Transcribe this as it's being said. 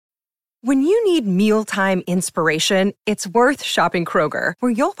When you need mealtime inspiration, it's worth shopping Kroger,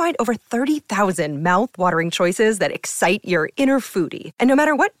 where you'll find over 30,000 mouth-watering choices that excite your inner foodie. And no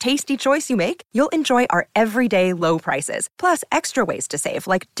matter what tasty choice you make, you'll enjoy our everyday low prices, plus extra ways to save,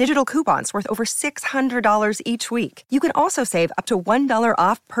 like digital coupons worth over $600 each week. You can also save up to $1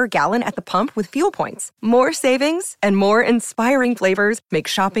 off per gallon at the pump with fuel points. More savings and more inspiring flavors make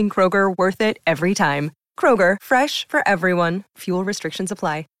shopping Kroger worth it every time. Kroger, fresh for everyone. Fuel restrictions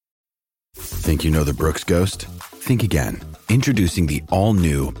apply. Think you know the Brooks Ghost? Think again. Introducing the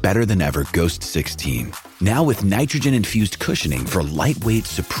all-new, better-than-ever Ghost 16. Now with nitrogen-infused cushioning for lightweight,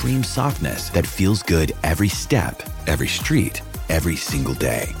 supreme softness that feels good every step, every street, every single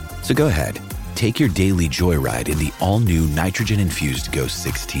day. So go ahead, take your daily joyride in the all-new nitrogen-infused Ghost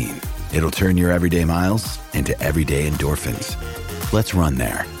 16. It'll turn your everyday miles into everyday endorphins. Let's run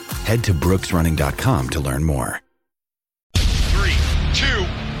there. Head to brooksrunning.com to learn more. 3, 2,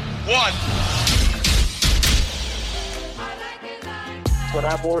 1. When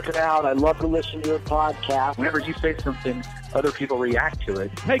I'm working out, I love to listen to your podcast. Whenever you say something, other people react to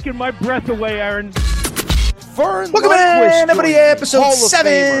it. Taking my breath away, Aaron. Welcome in, everybody, episode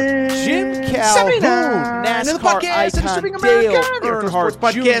 7. Jim Calhoun, NASCAR icon Dale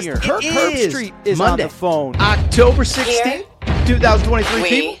Earnhardt Jr. Kirk Herbstreit is Monday, on the phone. October 16th, 2023,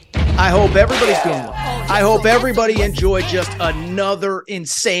 people. I hope everybody's doing well. I hope everybody enjoyed just another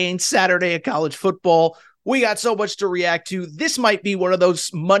insane Saturday of college football. We got so much to react to. This might be one of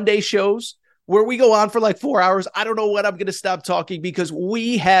those Monday shows where we go on for like 4 hours. I don't know when I'm going to stop talking because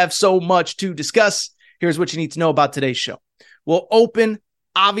we have so much to discuss. Here's what you need to know about today's show. We'll open,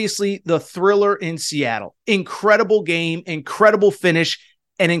 obviously, the thriller in Seattle. Incredible game, incredible finish,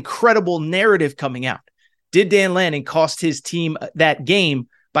 and incredible narrative coming out. Did Dan Lanning cost his team that game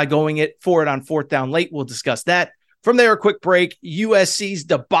by going for it on fourth down late? We'll discuss that. From there, a quick break. USC's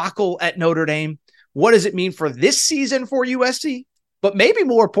debacle at Notre Dame. What does it mean for this season for USC? But maybe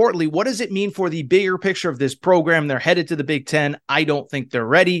more importantly, what does it mean for the bigger picture of this program? They're headed to the Big Ten. I don't think they're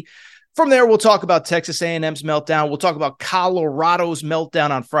ready. From there, we'll talk about Texas A&M's meltdown. We'll talk about Colorado's meltdown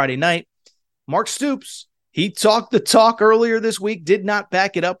on Friday night. Mark Stoops, he talked the talk earlier this week, did not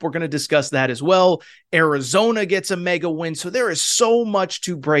back it up. We're going to discuss that as well. Arizona gets a mega win. So there is so much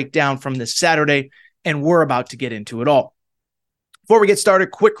to break down from this Saturday, and we're about to get into it all. Before we get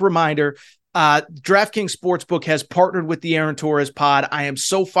started, quick reminder, DraftKings Sportsbook has partnered with the Aaron Torres pod. I am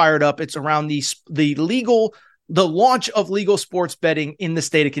so fired up. It's around the launch of legal sports betting in the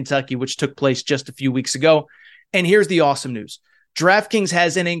state of Kentucky, which took place just a few weeks ago. And here's the awesome news. DraftKings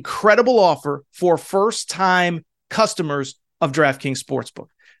has an incredible offer for first-time customers of DraftKings Sportsbook.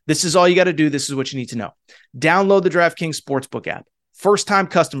 This is all you got to do. This is what you need to know. Download the DraftKings Sportsbook app. First-time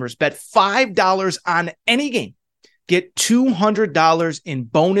customers bet $5 on any game. Get $200 in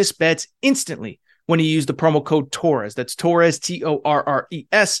bonus bets instantly when you use the promo code Torres. That's Torres,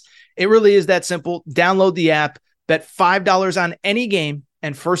 Torres. It really is that simple. Download the app, bet $5 on any game,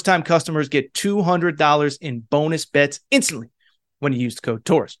 and first-time customers get $200 in bonus bets instantly when you use the code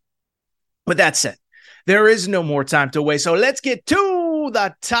Torres. With that said, there is no more time to waste, so let's get to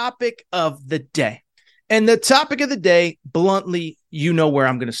the topic of the day. And the topic of the day, bluntly, you know where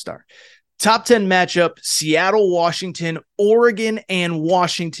I'm going to start. Top 10 matchup, Seattle, Washington, Oregon, and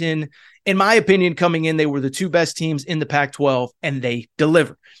Washington. In my opinion, coming in, they were the two best teams in the Pac-12, and they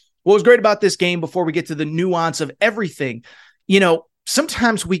delivered. What was great about this game, before we get to the nuance of everything,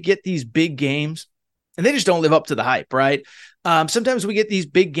 sometimes we get these big games, and they just don't live up to the hype, right? Sometimes we get these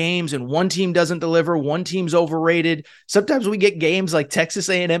big games, and one team doesn't deliver, one team's overrated. Sometimes we get games like Texas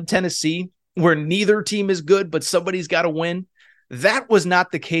A&M, Tennessee, where neither team is good, but somebody's got to win. That was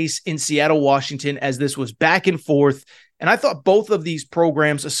not the case in Seattle, Washington, as this was back and forth. And I thought both of these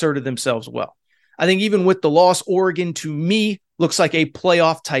programs asserted themselves well. I think even with the loss, Oregon, to me, looks like a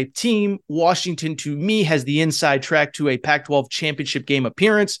playoff type team. Washington, to me, has the inside track to a Pac-12 championship game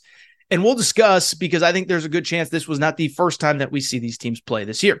appearance. And we'll discuss, because I think there's a good chance this was not the first time that we see these teams play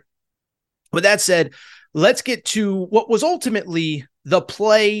this year. With that said, let's get to what was ultimately the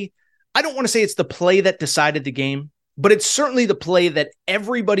play. I don't want to say it's the play that decided the game, but it's certainly the play that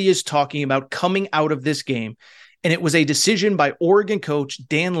everybody is talking about coming out of this game. And it was a decision by Oregon coach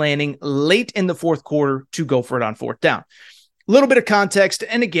Dan Lanning late in the fourth quarter to go for it on fourth down. A little bit of context.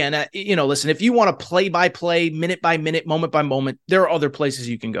 And again, listen, if you want to play by play, minute by minute, moment by moment, there are other places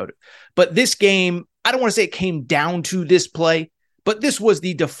you can go to. But this game, I don't want to say it came down to this play, but this was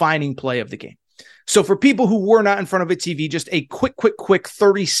the defining play of the game. So for people who were not in front of a TV, just a quick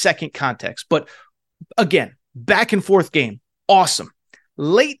 30-second context. But again, back and forth game. Awesome.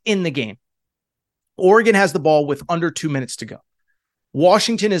 Late in the game, Oregon has the ball with under 2 minutes to go.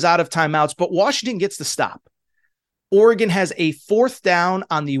 Washington is out of timeouts, but Washington gets the stop. Oregon has a 4th down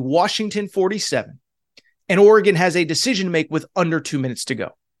on the Washington 47, and Oregon has a decision to make with under 2 minutes to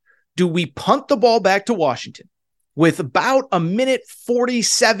go. Do we punt the ball back to Washington with about a minute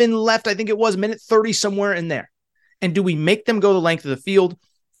 47 left? I think it was minute 30, somewhere in there. And do we make them go the length of the field,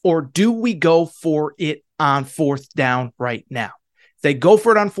 or do we go for it on 4th down right now? If they go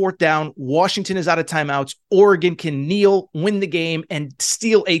for it on 4th down, Washington is out of timeouts. Oregon can kneel, win the game, and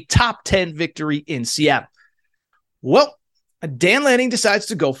steal a top 10 victory in Seattle. Well, Dan Lanning decides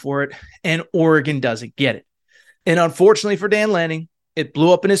to go for it, and Oregon doesn't get it. And unfortunately for Dan Lanning, it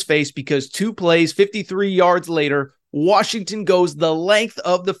blew up in his face because 2 plays, 53 yards later, Washington goes the length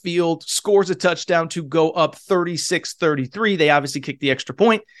of the field, scores a touchdown to go up 36-33. They obviously kicked the extra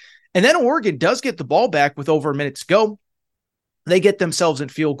point. And then Oregon does get the ball back with over a minute to go. They get themselves in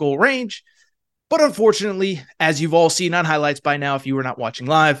field goal range. But unfortunately, as you've all seen on highlights by now, if you were not watching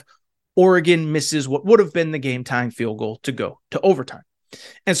live, Oregon misses what would have been the game-tying field goal to go to overtime.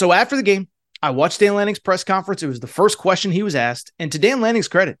 And so after the game, I watched Dan Lanning's press conference. It was the first question he was asked. And to Dan Lanning's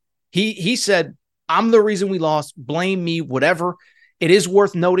credit, he said, I'm the reason we lost. Blame me, whatever. It is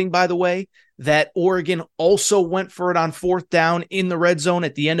worth noting, by the way, that Oregon also went for it on 4th down in the red zone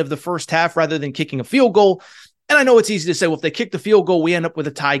at the end of the first half rather than kicking a field goal. And I know it's easy to say, well, if they kick the field goal, we end up with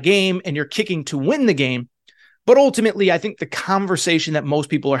a tie game and you're kicking to win the game. But ultimately, I think the conversation that most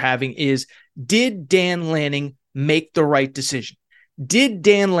people are having is, did Dan Lanning make the right decision? Did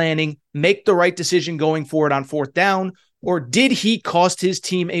Dan Lanning make the right decision going for it on 4th down, or did he cost his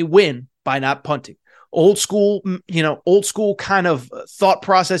team a win by not punting? Old school kind of thought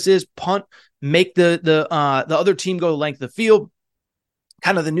process is punt, make the other team go the length of the field.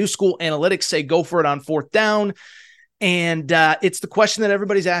 Kind of the new school analytics say go for it on 4th down. And it's the question that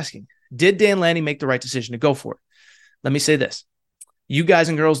everybody's asking. Did Dan Lanning make the right decision to go for it? Let me say this. You guys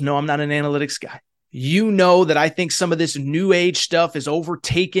and girls know I'm not an analytics guy. You know that I think some of this new age stuff is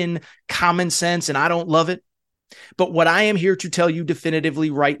overtaken common sense, and I don't love it. But what I am here to tell you definitively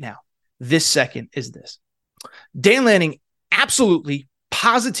right now, this second, is this. Dan Lanning absolutely,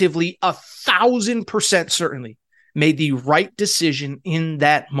 positively, 1,000% certainly made the right decision in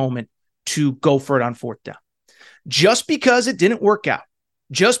that moment to go for it on 4th down. Just because it didn't work out,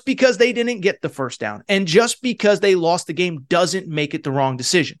 just because they didn't get the first down, and just because they lost the game doesn't make it the wrong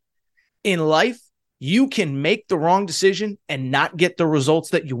decision. In life, you can make the wrong decision and not get the results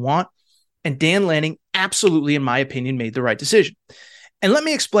that you want. And Dan Lanning absolutely, in my opinion, made the right decision. And let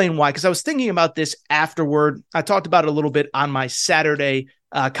me explain why, because I was thinking about this afterward. I talked about it a little bit on my Saturday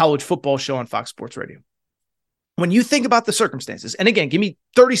college football show on Fox Sports Radio. When you think about the circumstances, and again, give me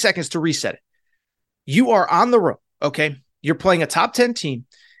 30 seconds to reset it. You are on the road, okay? You're playing a top 10 team,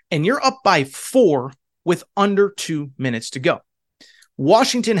 and you're up by 4 with under 2 minutes to go.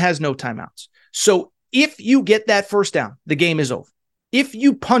 Washington has no timeouts. So if you get that first down, the game is over. If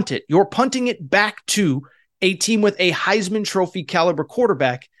you punt it, you're punting it back to a team with a Heisman Trophy caliber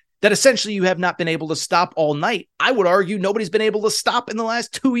quarterback that essentially you have not been able to stop all night. I would argue nobody's been able to stop in the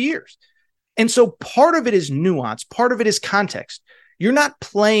last 2 years. And so part of it is nuance. Part of it is context. You're not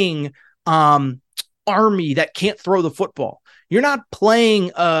playing Army that can't throw the football. You're not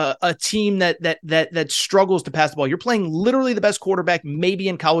playing a team that struggles to pass the ball. You're playing literally the best quarterback maybe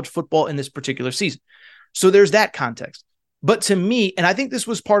in college football in this particular season. So there's that context. But to me, and I think this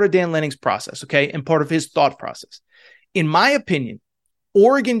was part of Dan Lanning's process, okay, and part of his thought process. In my opinion,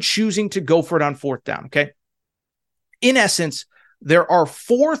 Oregon choosing to go for it on 4th down, okay? In essence, there are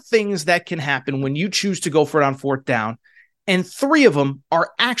 4 things that can happen when you choose to go for it on 4th down, and 3 of them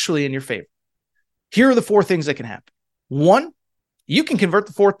are actually in your favor. Here are the 4 things that can happen. 1, you can convert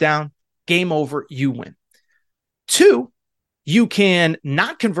the 4th down, game over, you win. 2, you can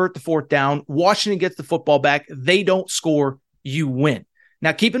not convert the 4th down. Washington gets the football back. They don't score. You win.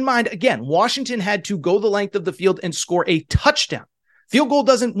 Now, keep in mind, again, Washington had to go the length of the field and score a touchdown. Field goal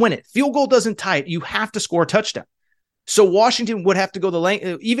doesn't win it. Field goal doesn't tie it. You have to score a touchdown. So Washington would have to go the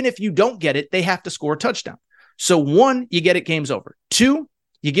length. Even if you don't get it, they have to score a touchdown. So 1, you get it, game's over. 2,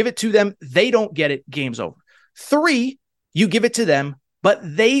 you give it to them. They don't get it, game's over. 3, you give it to them, but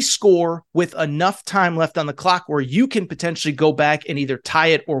they score with enough time left on the clock where you can potentially go back and either tie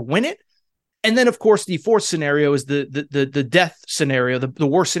it or win it. And then, of course, the 4th scenario is the death scenario, the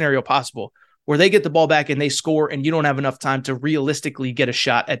worst scenario possible, where they get the ball back and they score and you don't have enough time to realistically get a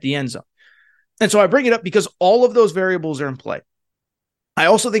shot at the end zone. And so I bring it up because all of those variables are in play. I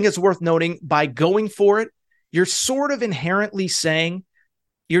also think it's worth noting, by going for it, you're sort of inherently saying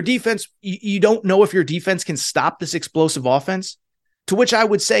your defense, you don't know if your defense can stop this explosive offense. To which I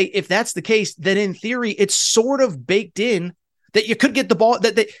would say, if that's the case, then in theory, it's sort of baked in that you could get the ball,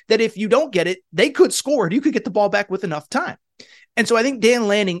 that if you don't get it, they could score and you could get the ball back with enough time. And so I think Dan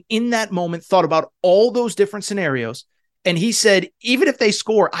Lanning in that moment thought about all those different scenarios. And he said, even if they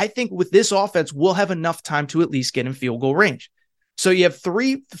score, I think with this offense, we'll have enough time to at least get in field goal range. So you have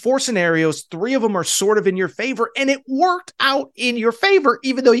 4 scenarios. 3 of them are sort of in your favor, and it worked out in your favor,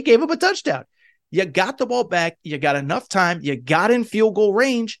 even though you gave up a touchdown. You got the ball back. You got enough time. You got in field goal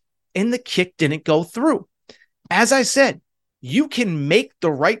range, and the kick didn't go through. As I said, you can make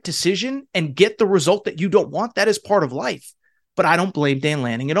the right decision and get the result that you don't want. That is part of life. But I don't blame Dan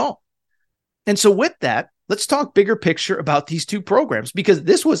Lanning at all. And so with that, let's talk bigger picture about these two programs, because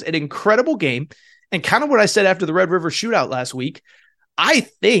this was an incredible game. And kind of what I said after the Red River Shootout last week, I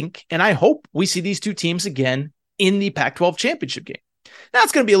think, and I hope we see these two teams again in the Pac-12 championship game. Now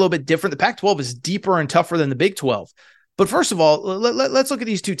it's going to be a little bit different. The Pac-12 is deeper and tougher than the Big 12. But first of all, let's look at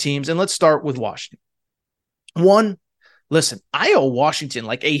these two teams, and let's start with Washington. One, listen, I owe Washington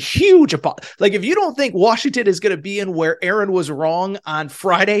like a huge apology. Like if you don't think Washington is going to be in where Aaron was wrong on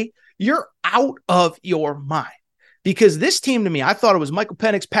Friday, you're out of your mind. Because this team to me, I thought it was Michael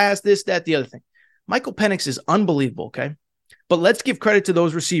Penix pass, this, that, the other thing. Michael Penix is unbelievable, okay? But let's give credit to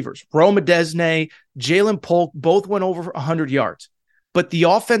those receivers. Rome Desne, Jalen Polk, both went over 100 yards. But the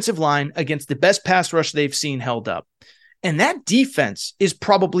offensive line against the best pass rush they've seen held up. And that defense is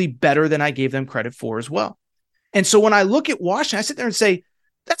probably better than I gave them credit for as well. And so when I look at Washington, I sit there and say,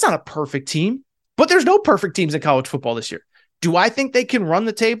 that's not a perfect team. But there's no perfect teams in college football this year. Do I think they can run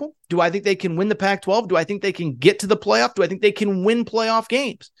the table? Do I think they can win the Pac-12? Do I think they can get to the playoff? Do I think they can win playoff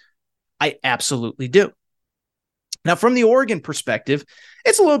games? I absolutely do. Now, from the Oregon perspective,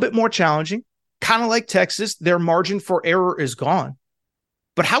 it's a little bit more challenging. Kind of like Texas, their margin for error is gone.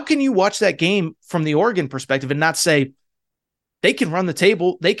 But how can you watch that game from the Oregon perspective and not say they can run the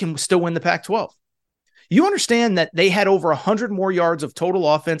table, they can still win the Pac-12? You understand that they had over 100 more yards of total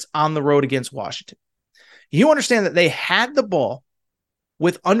offense on the road against Washington. You understand that they had the ball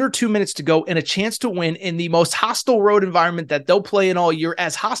with under 2 minutes to go and a chance to win in the most hostile road environment that they'll play in all year,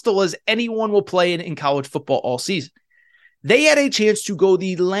 as hostile as anyone will play in college football all season. They had a chance to go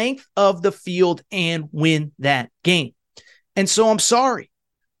the length of the field and win that game. And so I'm sorry,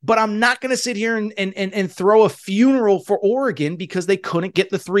 but I'm not going to sit here and throw a funeral for Oregon because they couldn't get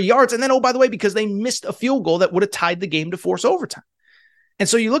the 3 yards. And then, oh, by the way, because they missed a field goal that would have tied the game to force overtime. And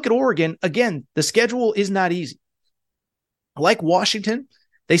so you look at Oregon, again, the schedule is not easy. Like Washington,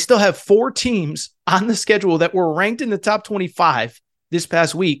 they still have 4 teams on the schedule that were ranked in the top 25 this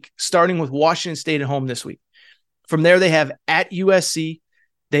past week, starting with Washington State at home this week. From there, they have at USC,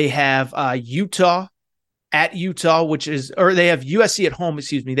 they have Utah at Utah, they have USC at home,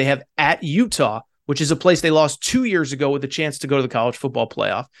 They have at Utah, which is a place they lost 2 years ago with a chance to go to the college football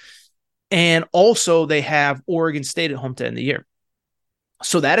playoff. And also they have Oregon State at home to end the year.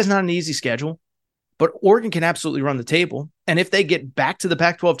 So that is not an easy schedule, but Oregon can absolutely run the table. And if they get back to the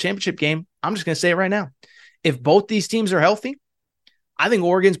Pac-12 championship game, I'm just going to say it right now. If both these teams are healthy, I think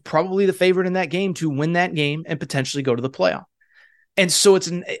Oregon's probably the favorite in that game to win that game and potentially go to the playoff. And so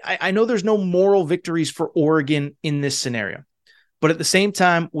I know there's no moral victories for Oregon in this scenario, but at the same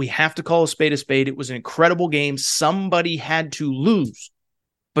time, we have to call a spade a spade. It was an incredible game. Somebody had to lose.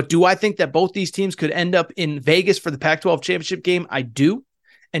 But do I think that both these teams could end up in Vegas for the Pac-12 championship game? I do.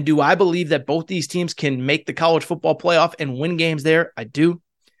 And do I believe that both these teams can make the college football playoff and win games there? I do.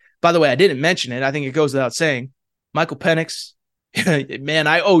 By the way, I didn't mention it. I think it goes without saying. Michael Penix, man,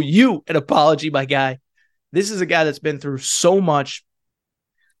 I owe you an apology, my guy. This is a guy that's been through so much,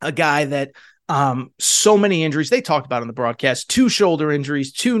 a guy that so many injuries. They talked about on the broadcast, 2 shoulder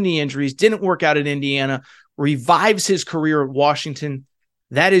injuries, 2 knee injuries, didn't work out at Indiana, revives his career at Washington.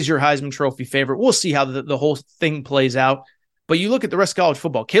 That is your Heisman Trophy favorite. We'll see how the whole thing plays out. But you look at the rest of college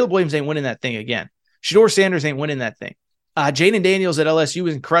football, Caleb Williams ain't winning that thing again. Shedeur Sanders ain't winning that thing. Jaden Daniels at LSU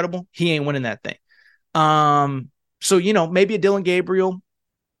is incredible. He ain't winning that thing. So, maybe a Dylan Gabriel,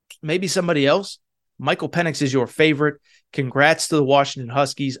 maybe somebody else. Michael Penix is your favorite. Congrats to the Washington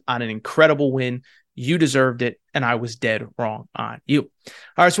Huskies on an incredible win. You deserved it, and I was dead wrong on you.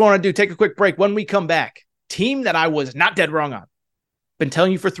 All right, so what I want to do, take a quick break. When we come back, team that I was not dead wrong on. Been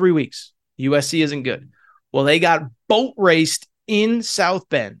telling you for 3 weeks, USC isn't good. Well, they got boat raced in South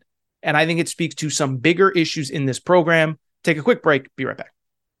Bend, and I think it speaks to some bigger issues in this program. Take a quick break. Be right back.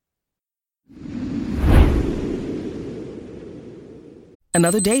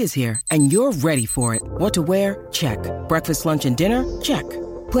 Another day is here, and you're ready for it. What to wear? Check. Breakfast, lunch, and dinner? Check.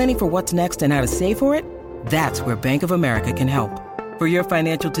 Planning for what's next and how to save for it? That's where Bank of America can help. For your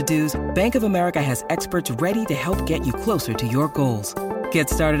financial to-dos, Bank of America has experts ready to help get you closer to your goals. Get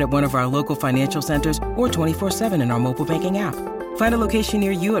started at one of our local financial centers or 24/7 in our mobile banking app. Find a location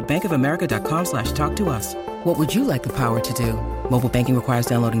near you at bankofamerica.com/talktous. What would you like the power to do? Mobile banking requires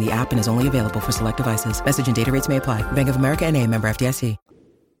downloading the app and is only available for select devices. Message and data rates may apply. Bank of America N.A., member FDIC.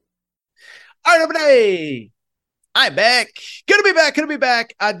 All right, everybody. I'm back. Gonna be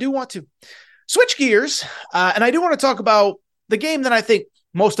back. I do want to switch gears, and I do want to talk about the game that I think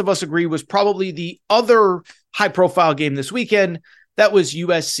most of us agree was probably the other high-profile game this weekend. That was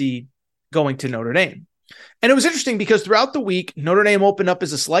USC going to Notre Dame. And it was interesting because throughout the week, Notre Dame opened up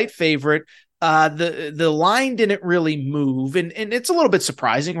as a slight favorite. The line didn't really move, and it's a little bit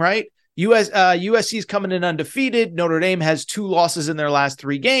surprising, right? USC is coming in undefeated. Notre Dame has 2 losses in their last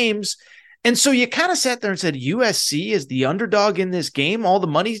 3 games. And so you kind of sat there and said, USC is the underdog in this game. All the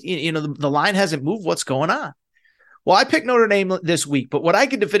money, the line hasn't moved. What's going on? Well, I picked Notre Dame this week, but what I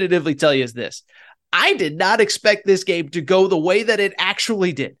can definitively tell you is this. I did not expect this game to go the way that it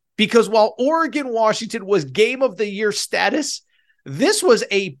actually did, because while Oregon-Washington was game of the year status, this was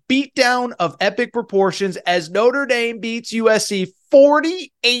a beatdown of epic proportions as Notre Dame beats USC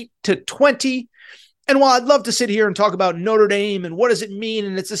 48-20. And while I'd love to sit here and talk about Notre Dame and what does it mean,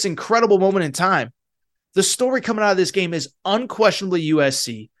 and it's this incredible moment in time, the story coming out of this game is unquestionably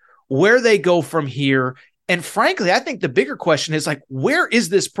USC, where they go from here. And frankly, I think the bigger question is like, where is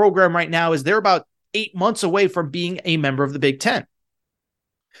this program right now? Is they're about 8 months away from being a member of the Big Ten.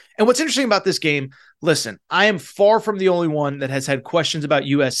 And what's interesting about this game, listen, I am far from the only one that has had questions about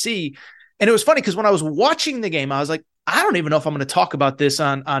USC. And it was funny because when I was watching the game, I was like, I don't even know if I'm going to talk about this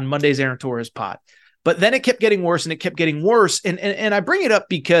on Monday's Aaron Torres pod. But then it kept getting worse and it kept getting worse. And I bring it up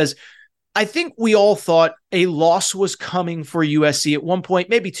because I think we all thought a loss was coming for USC at one point,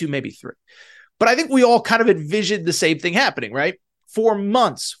 maybe 2, maybe 3. But I think we all kind of envisioned the same thing happening, right? For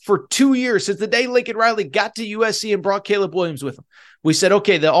months, for 2 years, since the day Lincoln Riley got to USC and brought Caleb Williams with him, we said,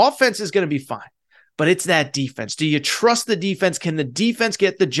 okay, the offense is going to be fine, but it's that defense. Do you trust the defense? Can the defense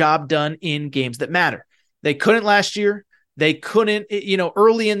get the job done in games that matter? They couldn't last year. They couldn't,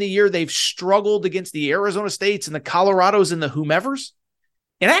 early in the year, they've struggled against the Arizona States and the Colorados and the whomevers.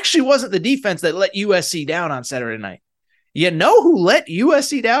 It actually wasn't the defense that let USC down on Saturday night. You know who let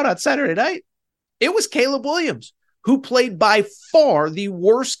USC down on Saturday night? It was Caleb Williams, who played by far the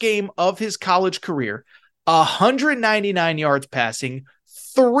worst game of his college career, 199 yards passing,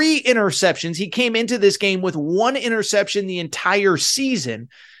 3 interceptions. He came into this game with 1 interception the entire season.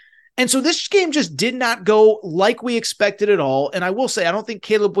 And so this game just did not go like we expected at all. And I will say, I don't think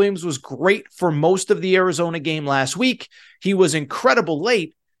Caleb Williams was great for most of the Arizona game last week. He was incredible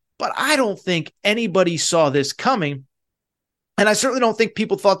late, but I don't think anybody saw this coming. And I certainly don't think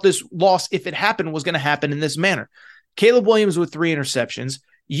people thought this loss, if it happened, was going to happen in this manner. Caleb Williams with 3 interceptions,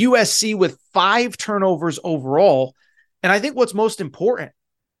 USC with 5 turnovers overall. And I think what's most important,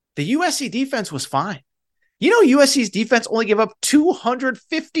 the USC defense was fine. USC's defense only gave up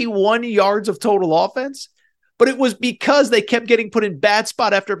 251 yards of total offense, but it was because they kept getting put in bad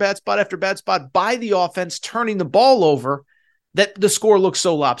spot after bad spot after bad spot by the offense, turning the ball over, that the score looks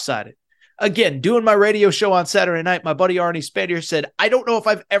so lopsided. Again, doing my radio show on Saturday night, my buddy Arnie Spanier said, I don't know if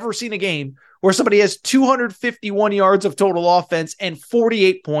I've ever seen a game where somebody has 251 yards of total offense and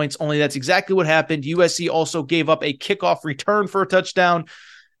 48 points, only that's exactly what happened. USC also gave up a kickoff return for a touchdown.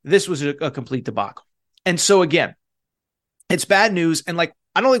 This was a complete debacle. And so again, it's bad news. And I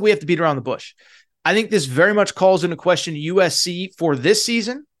don't think we have to beat around the bush. I think this very much calls into question USC for this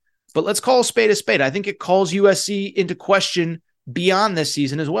season, but let's call a spade a spade. I think it calls USC into question beyond this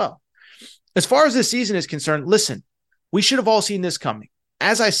season as well. As far as this season is concerned, listen, we should have all seen this coming.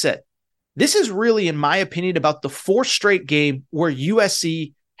 As I said, this is really, in my opinion, about the 4th straight game where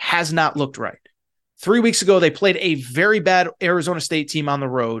USC has not looked right. 3 weeks ago, they played a very bad Arizona State team on the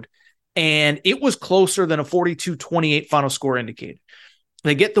road, and it was closer than a 42-28 final score indicated.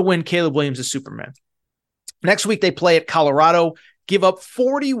 They get the win. Caleb Williams is Superman. Next week, they play at Colorado, give up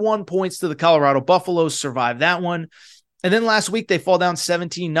 41 points to the Colorado Buffaloes, survive that one. And then last week, they fall down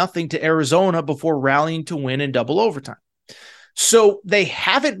 17-0 to Arizona before rallying to win in double overtime. So they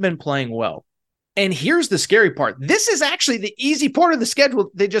haven't been playing well. And here's the scary part. This is actually the easy part of the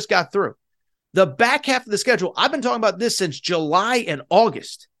schedule they just got through. The back half of the schedule, I've been talking about this since July and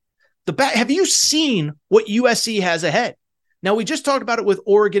August. Have you seen what USC has ahead? Now, we just talked about it with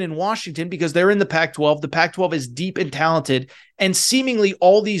Oregon and Washington because they're in the Pac-12. The Pac-12 is deep and talented, and seemingly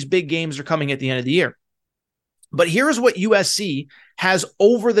all these big games are coming at the end of the year. But here's what USC has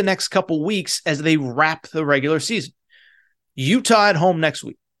over the next couple weeks as they wrap the regular season. Utah at home next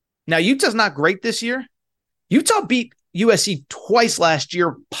week. Now, Utah's not great this year. Utah beat USC twice last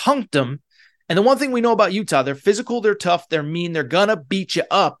year, punked them, And the one thing we know about Utah, they're physical, they're tough, they're mean, they're going to beat you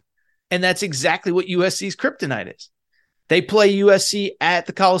up. And that's exactly what USC's kryptonite is. They play USC at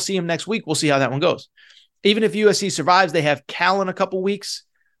the Coliseum next week. We'll see how that one goes. Even if USC survives, they have Cal in a couple weeks.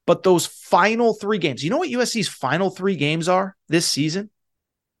 But those final 3 games, you know what USC's final 3 games are this season?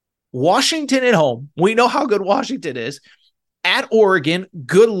 Washington at home. We know how good Washington is. At Oregon,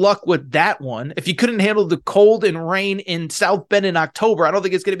 good luck with that one. If you couldn't handle the cold and rain in South Bend in October, I don't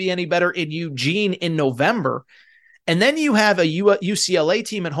think it's going to be any better in Eugene in November. And then you have a UCLA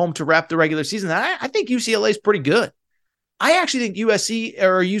team at home to wrap the regular season. I think UCLA is pretty good. I actually think USC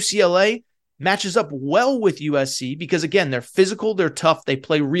or UCLA matches up well with USC because, again, they're physical, they're tough, they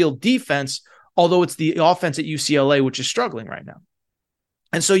play real defense, although it's the offense at UCLA which is struggling right now.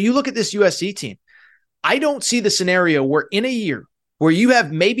 And so you look at this USC team. I don't see the scenario where in a year where you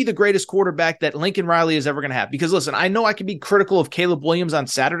have maybe the greatest quarterback that Lincoln Riley is ever going to have. Because, listen, I know I can be critical of Caleb Williams on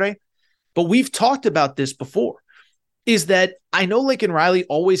Saturday, but we've talked about this before, is that I know Lincoln Riley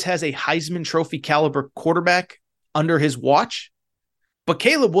always has a Heisman Trophy caliber quarterback under his watch. But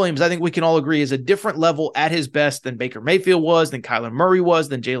Caleb Williams, I think we can all agree, is a different level at his best than Baker Mayfield was, than Kyler Murray was,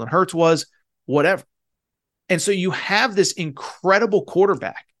 than Jalen Hurts was, whatever. And so you have this incredible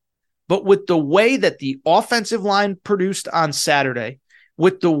quarterback. But with the way that the offensive line produced on Saturday,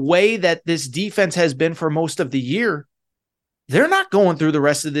 with the way that this defense has been for most of the year, they're not going through the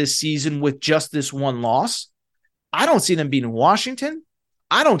rest of this season with just this one loss. I don't see them beating Washington.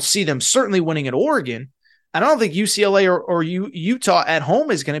 I don't see them certainly winning at Oregon. And I don't think UCLA or Utah at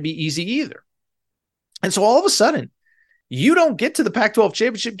home is going to be easy either. And so all of a sudden, you don't get to the Pac-12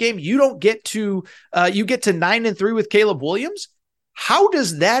 championship game. You don't get to you get to 9-3 with Caleb Williams. How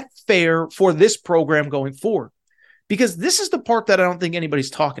does that fare for this program going forward? Because this is the part that I don't think anybody's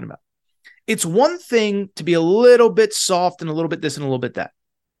talking about. It's one thing to be a little bit soft and a little bit this and a little bit that.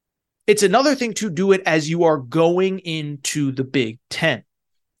 It's another thing to do it as you are going into the Big Ten.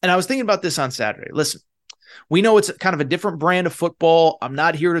 And I was thinking about this on Saturday. Listen, we know it's kind of a different brand of football. I'm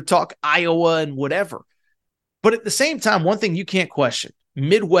not here to talk Iowa and whatever. But at the same time, one thing you can't question,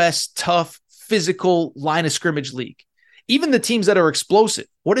 Midwest, tough, physical, line of scrimmage league. Even the teams that are explosive.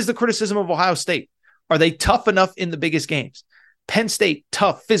 What is the criticism of Ohio State? Are they tough enough in the biggest games? Penn State,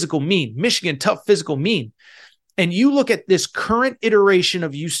 tough, physical, mean. Michigan, tough, physical, mean. And you look at this current iteration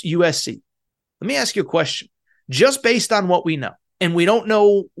of USC. Let me ask you a question. Just based on what we know, and we don't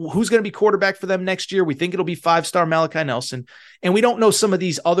know who's going to be quarterback for them next year. We think it'll be 5-star Malachi Nelson. And we don't know some of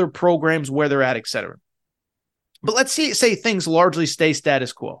these other programs, where they're at, et cetera. But let's say things largely stay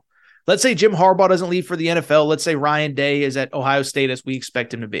status quo. Let's say Jim Harbaugh doesn't leave for the NFL. Let's say Ryan Day is at Ohio State as we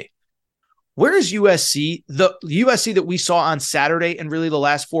expect him to be. Where is USC, the USC that we saw on Saturday and really the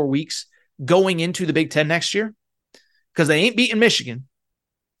last 4 weeks going into the Big Ten next year? Because they ain't beating Michigan.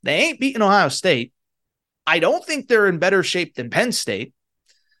 They ain't beating Ohio State. I don't think they're in better shape than Penn State.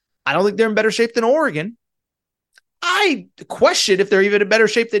 I don't think they're in better shape than Oregon. I question if they're even in better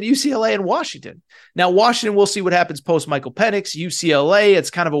shape than UCLA and Washington. Now, Washington, we'll see what happens post Michael Penix. UCLA, it's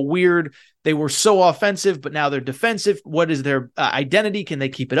kind of a weird, they were so offensive, but now they're defensive. What is their identity? Can they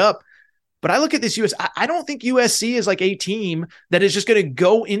keep it up? But I look at this I don't think USC is like a team that is just going to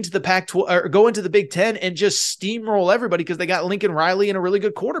go into the Pac-12 or go into the Big Ten and just steamroll everybody because they got Lincoln Riley and a really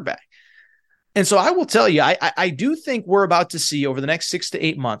good quarterback. And so I will tell you, I do think we're about to see over the next 6 to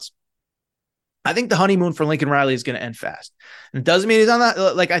 8 months, I think the honeymoon for Lincoln Riley is going to end fast. And it doesn't mean he's on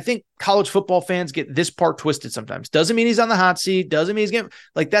that. Like, I think college football fans get this part twisted sometimes. Doesn't mean he's on the hot seat. Doesn't mean he's getting,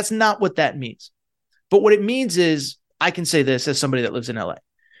 like, that's not what that means. But what it means is, I can say this as somebody that lives in LA.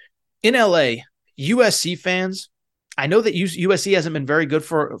 In LA, USC fans, I know that USC hasn't been very good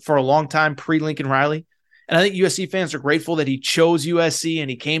for a long time pre-Lincoln Riley. And I think USC fans are grateful that he chose USC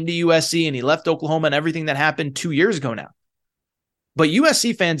and he came to USC and he left Oklahoma and everything that happened 2 years ago now. But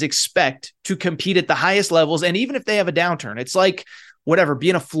USC fans expect to compete at the highest levels. And even if they have a downturn, it's like whatever,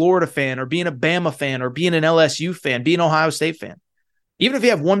 being a Florida fan or being a Bama fan or being an LSU fan, being an Ohio State fan. Even if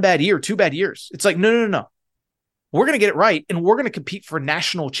you have 1 bad year, 2 bad years, it's like, no. We're going to get it right, and we're going to compete for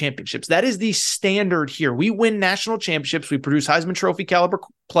national championships. That is the standard here. We win national championships. We produce Heisman Trophy caliber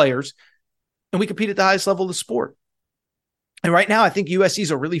players, and we compete at the highest level of the sport. And right now, I think USC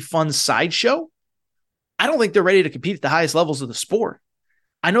is a really fun sideshow. I don't think they're ready to compete at the highest levels of the sport.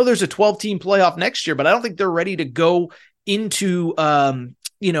 I know there's a 12-team playoff next year, but I don't think they're ready to go into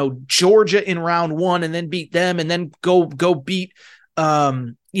Georgia in round 1 and then beat them and then go beat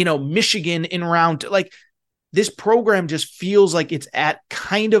Michigan in round 2. Like, this program just feels like it's at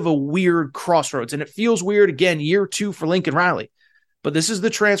kind of a weird crossroads. And it feels weird, again, year 2 for Lincoln Riley. But this is the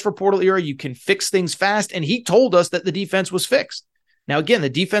transfer portal era. You can fix things fast. And he told us that the defense was fixed. Now, again, the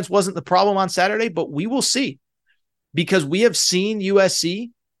defense wasn't the problem on Saturday, but we will see, because we have seen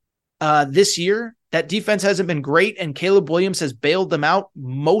USC this year. That defense hasn't been great, and Caleb Williams has bailed them out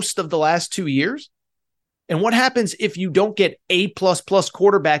most of the last 2 years. And what happens if you don't get A++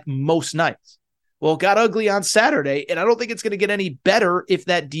 quarterback most nights? Well, it got ugly on Saturday, and I don't think it's going to get any better if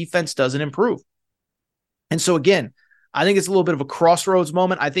that defense doesn't improve. And so, again, I think it's a little bit of a crossroads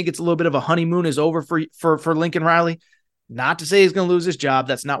moment. I think it's a little bit of a honeymoon is over for Lincoln Riley. Not to say he's going to lose his job.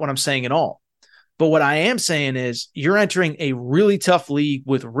 That's not what I'm saying at all. But what I am saying is you're entering a really tough league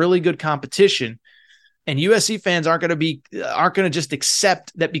with really good competition, and USC fans aren't going to just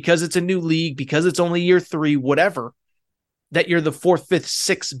accept that because it's a new league, because it's only year 3, whatever, that you're the 4th, 5th,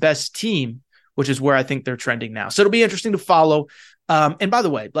 6th best team, which is where I think they're trending now. So it'll be interesting to follow. And by the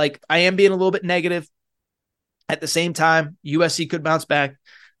way, I am being a little bit negative. At the same time, USC could bounce back.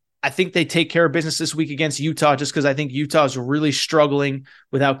 I think they take care of business this week against Utah, just because I think Utah is really struggling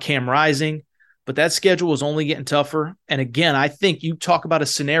without Cam Rising. But that schedule is only getting tougher. And again, I think you talk about a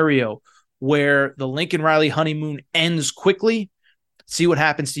scenario where the Lincoln Riley honeymoon ends quickly. See what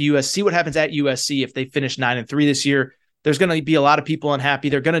happens to USC. See what happens at USC if they finish 9-3 this year. There's going to be a lot of people unhappy.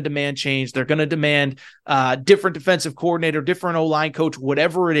 They're going to demand change. They're going to demand different defensive coordinator, different O-line coach,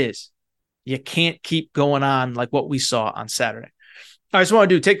 whatever it is. You can't keep going on like what we saw on Saturday. All right, so what I want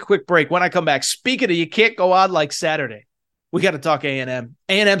to do, take a quick break. When I come back, speaking of you can't go on like Saturday, we got to talk A&M.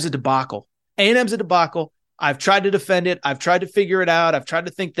 A&M's a debacle. A&M's a debacle. I've tried to defend it. I've tried to figure it out. I've tried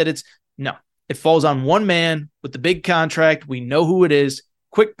to think that no, it falls on one man with the big contract. We know who it is.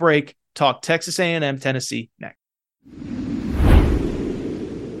 Quick break. Talk Texas A&M, Tennessee next.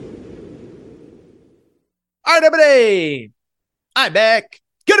 All right, everybody. I'm back.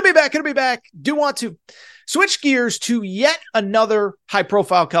 Good to be back. Do want to switch gears to yet another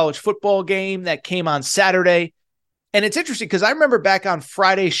high-profile college football game that came on Saturday. And it's interesting because I remember back on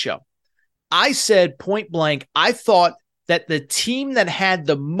Friday's show, I said point blank, I thought that the team that had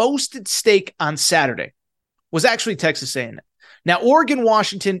the most at stake on Saturday was actually Texas A&M. Now, Oregon,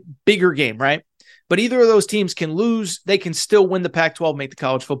 Washington, bigger game, right? But either of those teams can lose. They can still win the Pac-12, make the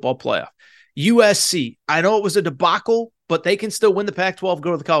college football playoff. USC, I know it was a debacle, but they can still win the Pac-12,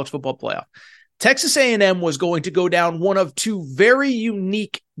 go to the college football playoff. Texas A&M was going to go down one of two very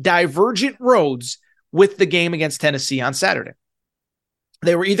unique, divergent roads with the game against Tennessee on Saturday.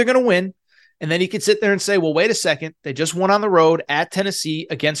 They were either going to win, and then you could sit there and say, well, wait a second. They just won on the road at Tennessee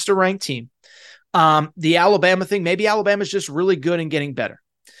against a ranked team. The Alabama thing, maybe Alabama's just really good and getting better.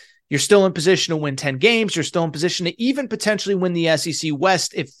 You're still in position to win 10 games. You're still in position to even potentially win the SEC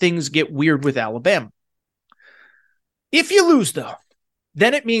West if things get weird with Alabama. If you lose, though,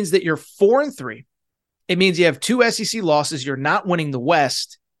 then it means that you're 4-3. It means you have 2 SEC losses. You're not winning the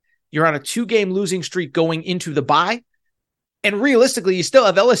West. You're on a 2-game losing streak going into the bye. And realistically, you still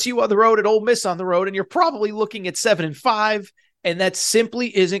have LSU on the road and Ole Miss on the road, and you're probably looking at 7-5, and that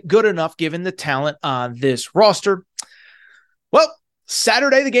simply isn't good enough given the talent on this roster. Well,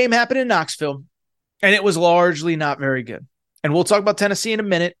 Saturday, the game happened in Knoxville, and it was largely not very good. And we'll talk about Tennessee in a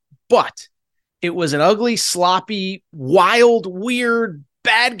minute, but it was an ugly, sloppy, wild, weird,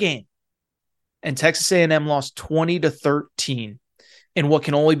 bad game. And Texas A&M lost 20-13 in what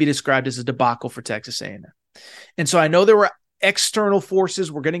can only be described as a debacle for Texas A&M. And so I know there were external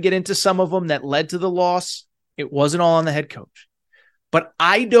forces. We're going to get into some of them that led to the loss. It wasn't all on the head coach. But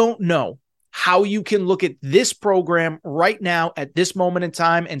I don't know how you can look at this program right now at this moment in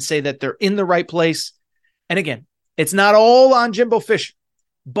time and say that they're in the right place. And again, it's not all on Jimbo Fisher,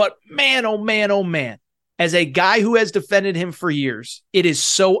 but man, oh man, as a guy who has defended him for years, it is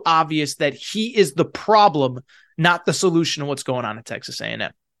so obvious that he is the problem, not the solution to what's going on at Texas A&M.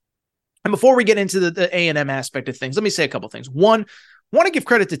 And before we get into the A&M aspect of things, let me say a couple things. One, I want to give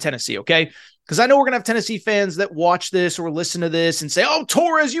credit to Tennessee, okay? Because I know we're going to have Tennessee fans that watch this or listen to this and say, oh,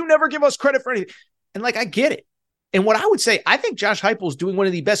 Torres, you never give us credit for anything. And I get it. And what I would say, I think Josh Heupel is doing one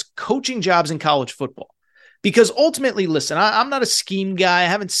of the best coaching jobs in college football. Because ultimately, listen, I'm not a scheme guy. I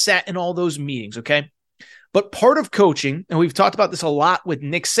haven't sat in all those meetings, okay? But part of coaching, and we've talked about this a lot with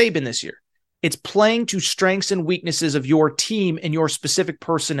Nick Saban this year, it's playing to strengths and weaknesses of your team and your specific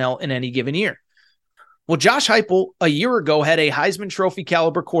personnel in any given year. Well, Josh Heupel a year ago had a Heisman Trophy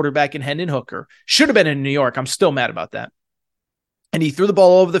caliber quarterback in Hendon Hooker. Should have been in New York. I'm still mad about that. And he threw the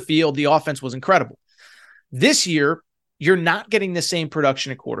ball all over the field. The offense was incredible. This year, you're not getting the same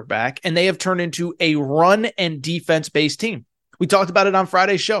production at quarterback, and they have turned into a run and defense-based team. We talked about it on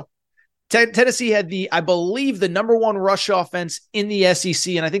Friday's show. Tennessee had I believe, the number 1 rush offense in the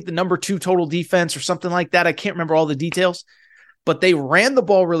SEC, and I think the number 2 total defense or something like that. I can't remember all the details. but they ran the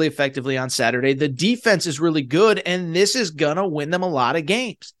ball really effectively on Saturday. The defense is really good, and this is going to win them a lot of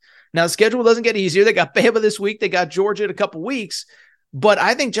games. Now, the schedule doesn't get easier. They got Bama this week. They got Georgia in a couple weeks. But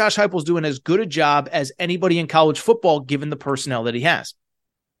I think Josh Heupel's doing as good a job as anybody in college football, given the personnel that he has.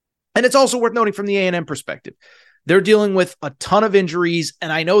 And it's also worth noting from the A&M perspective, they're dealing with a ton of injuries,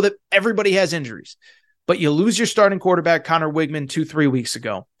 and I know that everybody has injuries, but you lose your starting quarterback, Connor Wigman, 2-3 weeks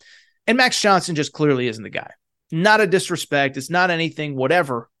ago, and Max Johnson just clearly isn't the guy. Not a disrespect. It's not anything,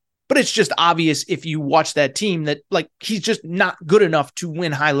 whatever, but it's just obvious if you watch that team that, like, he's just not good enough to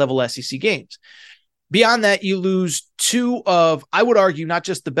win high-level SEC games. Beyond that, you lose two of, I would argue, not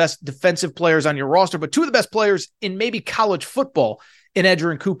just the best defensive players on your roster, but two of the best players in maybe college football in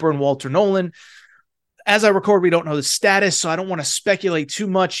Edgerrin Cooper and Walter Nolan. As I record, we don't know the status, so I don't want to speculate too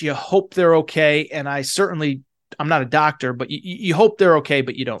much. You hope they're okay, and I'm not a doctor, but you hope they're okay,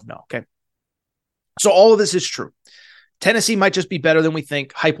 but you don't know, okay? So all of this is true. Tennessee might just be better than we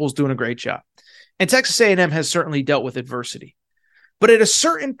think. Heupel's doing a great job. And Texas A&M has certainly dealt with adversity. But at a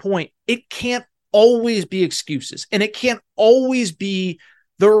certain point, it can't always be excuses, and it can't always be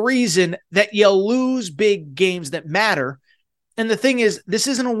the reason that you lose big games that matter. And the thing is, this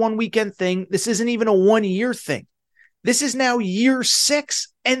isn't a one-weekend thing. This isn't even a one-year thing. This is now year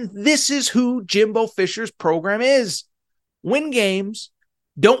 6, and this is who Jimbo Fisher's program is. Win games,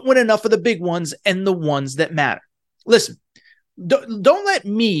 don't win enough of the big ones and the ones that matter. Listen, don't let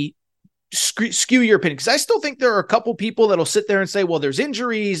me skew your opinion, because I still think there are a couple people that'll sit there and say, well, there's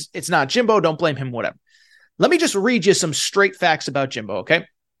injuries. It's not Jimbo. Don't blame him, whatever. Let me just read you some straight facts about Jimbo, okay?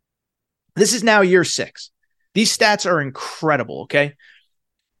 This is now year 6. These stats are incredible, okay?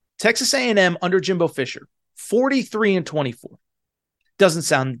 Texas A&M under Jimbo Fisher, 43-24. Doesn't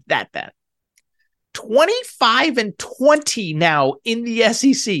sound that bad. 25-20 now in the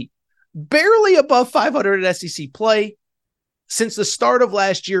SEC. Barely above 500 at SEC play. Since the start of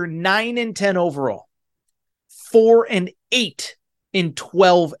last year, 9-10 overall. 4-8 in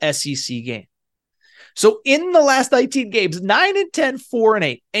 12 SEC games. So in the last 19 games, 9-10,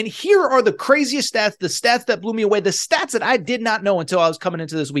 4-8. And here are the craziest stats, the stats that blew me away, the stats that I did not know until I was coming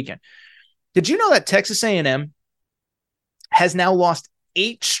into this weekend. Did you know that Texas A&M has now lost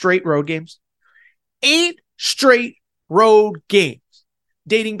 8 straight road games? 8 straight road games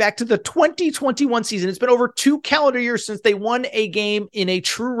dating back to the 2021 season. It's been over 2 calendar years since they won a game in a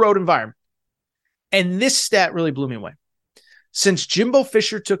true road environment. And this stat really blew me away. Since Jimbo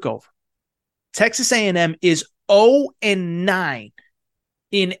Fisher took over, Texas A&M is 0-9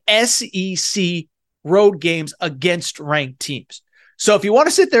 in SEC road games against ranked teams. So if you want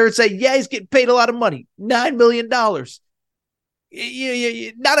to sit there and say, yeah, he's getting paid a lot of money, $9 million.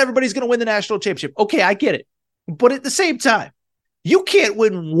 Not everybody's going to win the national championship. Okay, I get it. But at the same time, you can't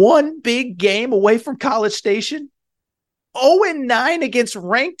win one big game away from College Station. 0-9 against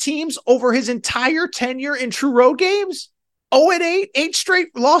ranked teams over his entire tenure in true road games. 0-8, 8 straight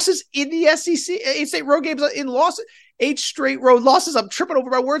losses in the SEC, 8 straight road games in losses, 8 straight road losses. I'm tripping over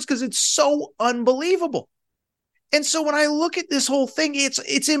my words because it's so unbelievable. And so when I look at this whole thing,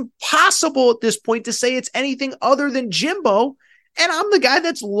 it's impossible at this point to say it's anything other than Jimbo. And I'm the guy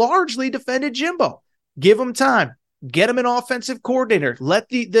that's largely defended Jimbo. Give him time. Get him an offensive coordinator. Let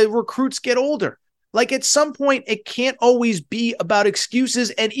the recruits get older. Like, at some point, it can't always be about excuses.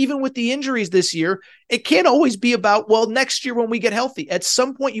 And even with the injuries this year, it can't always be about, well, next year when we get healthy. At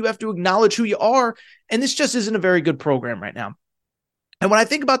some point, you have to acknowledge who you are. And this just isn't a very good program right now. And when I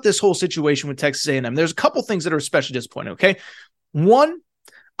think about this whole situation with Texas A&M, there's a couple things that are especially disappointing, okay? One,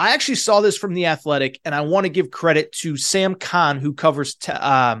 I actually saw this from The Athletic, and I want to give credit to Sam Kahn, who covers,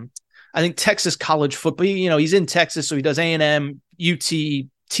 I think, Texas college football. He's in Texas, so he does A&M, UT,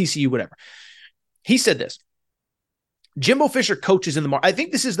 TCU, whatever. He said this: Jimbo Fisher coaches in the market. I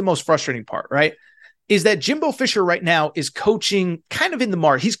think this is the most frustrating part, right? Is that Jimbo Fisher right now is coaching kind of in the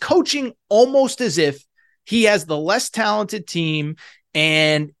market. He's coaching almost as if he has the less talented team,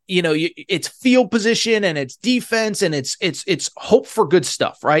 and it's field position and it's defense and it's hope for good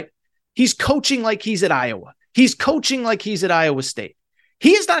stuff, right? He's coaching like he's at Iowa. He's coaching like he's at Iowa State.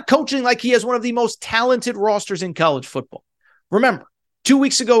 He is not coaching like he has one of the most talented rosters in college football. Remember, 2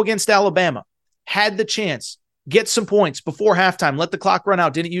 weeks ago against Alabama, had the chance, get some points before halftime, let the clock run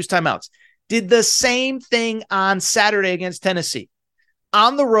out, didn't use timeouts. Did the same thing on Saturday against Tennessee.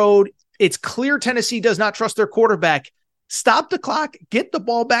 On the road, it's clear Tennessee does not trust their quarterback. Stop the clock, get the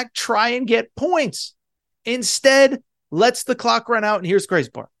ball back, try and get points. Instead, lets the clock run out, and here's the crazy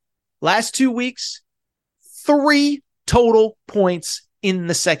part. Last 2 weeks, 3 total points in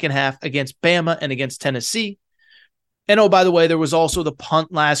the second half against Bama and against Tennessee. And oh, by the way, there was also the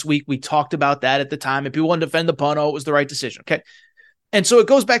punt last week. We talked about that at the time. If people want to defend the punt, it was the right decision. Okay. And so it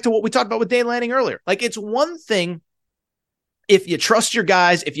goes back to what we talked about with Dane Lanning earlier. Like, it's one thing if you trust your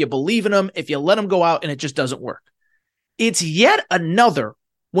guys, if you believe in them, if you let them go out and it just doesn't work. It's yet another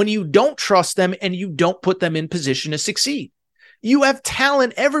when you don't trust them and you don't put them in position to succeed. You have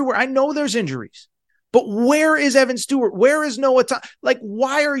talent everywhere. I know there's injuries, but where is Evan Stewart? Where is Noah? Like,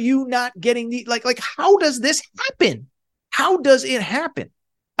 why are you not getting the, like, how does this happen? How does it happen?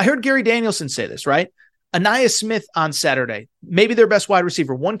 I heard Gary Danielson say this, right? Anaya Smith on Saturday, maybe their best wide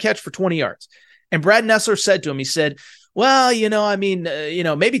receiver, 1 catch for 20 yards. And Brad Nessler said to him, he said, well,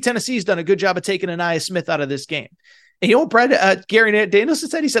 maybe Tennessee's done a good job of taking Anaya Smith out of this game. And you know what Gary Danielson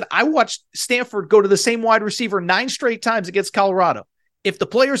said? He said, I watched Stanford go to the same wide receiver 9 straight times against Colorado. If the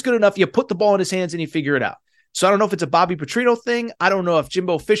player's good enough, you put the ball in his hands and you figure it out. So I don't know if it's a Bobby Petrino thing. I don't know if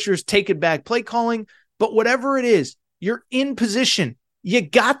Jimbo Fisher's taken back play calling, but whatever it is, you're in position. You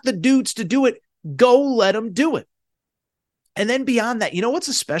got the dudes to do it. Go let them do it. And then beyond that, you know what's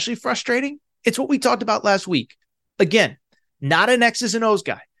especially frustrating? It's what we talked about last week. Again, not an X's and O's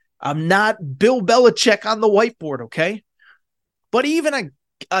guy. I'm not Bill Belichick on the whiteboard, okay? But even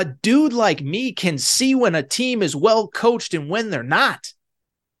a dude like me can see when a team is well coached and when they're not.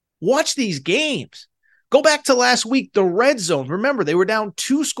 Watch these games. Go back to last week, the red zone. Remember, they were down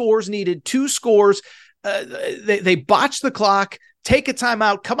 2 scores, needed 2 scores. They botched the clock, take a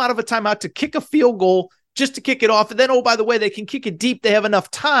timeout, come out of a timeout to kick a field goal just to kick it off. And then, oh, by the way, they can kick it deep. They have enough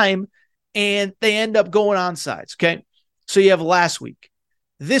time, and they end up going onside, okay? So you have last week.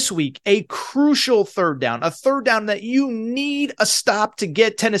 This week, a crucial third down, a third down that you need a stop to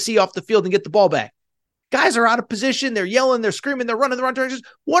get Tennessee off the field and get the ball back. Guys are out of position. They're yelling, they're screaming, they're running the wrong directions.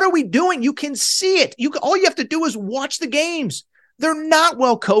 What are we doing? You can see it. All you have to do is watch the games. They're not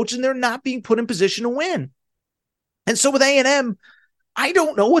well coached and they're not being put in position to win. And so with A&M, I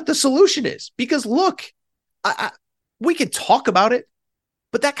don't know what the solution is because look, we could talk about it,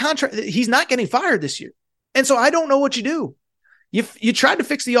 but that contract, he's not getting fired this year. And so I don't know what you do. You tried to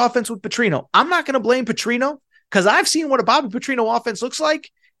fix the offense with Petrino. I'm not going to blame Petrino because I've seen what a Bobby Petrino offense looks like,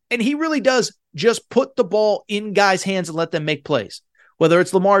 and he really does just put the ball in guys' hands and let them make plays, whether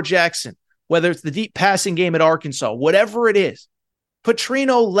it's Lamar Jackson, whether it's the deep passing game at Arkansas, whatever it is.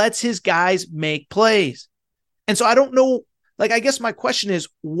 Petrino lets his guys make plays. And so I don't know, I guess my question is,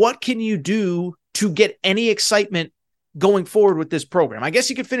 what can you do to get any excitement going forward with this program? I guess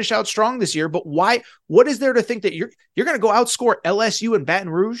you could finish out strong this year, but why? What is there to think that you're going to go outscore LSU and Baton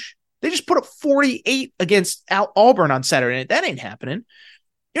Rouge? They just put up 48 against Auburn on Saturday. That ain't happening.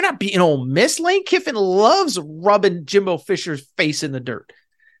 You're not beating Ole Miss. Lane Kiffin loves rubbing Jimbo Fisher's face in the dirt.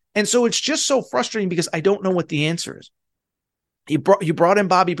 And so it's just so frustrating because I don't know what the answer is. You brought in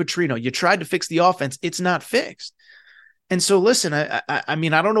Bobby Petrino. You tried to fix the offense. It's not fixed. And so listen, I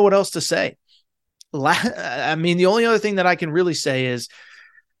mean, I don't know what else to say. I mean, the only other thing that I can really say is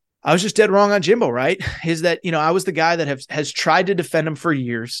I was just dead wrong on Jimbo, right? Is that, I was the guy that has tried to defend him for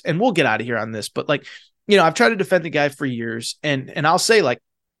years, and we'll get out of here on this, but I've tried to defend the guy for years, and I'll say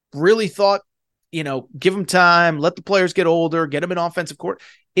really thought, give him time, let the players get older, get him in offensive court.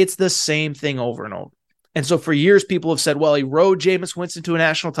 It's the same thing over and over. And so for years, people have said, well, he rode Jameis Winston to a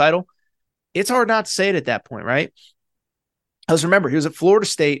national title. It's hard not to say it at that point, right? Because remember, he was at Florida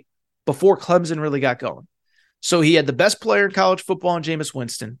State before Clemson really got going. So he had the best player in college football in Jameis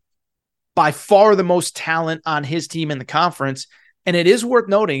Winston, by far the most talent on his team in the conference. And it is worth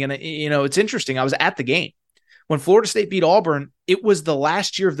noting, and it's interesting, I was at the game. When Florida State beat Auburn, it was the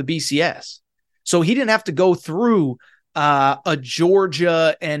last year of the BCS. So he didn't have to go through a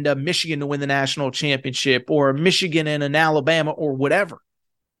Georgia and a Michigan to win the national championship, or a Michigan and an Alabama or whatever.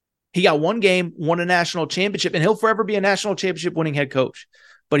 He got one game, won a national championship, and he'll forever be a national championship winning head coach.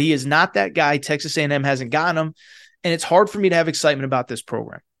 But he is not that guy. Texas A&M hasn't gotten him, and it's hard for me to have excitement about this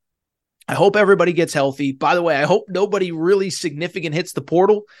program. I hope everybody gets healthy. By the way, I hope nobody really significant hits the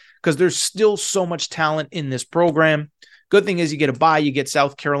portal because there's still so much talent in this program. Good thing is you get a bye, you get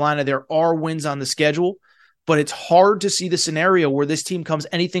South Carolina. There are wins on the schedule, but it's hard to see the scenario where this team comes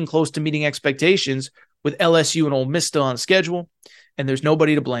anything close to meeting expectations with LSU and Ole Miss still on schedule, and there's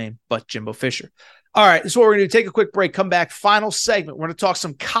nobody to blame but Jimbo Fisher. All right, this is what we're going to do. Take a quick break, come back, final segment. We're going to talk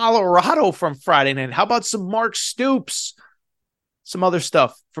some Colorado from Friday night. How about some Mark Stoops? Some other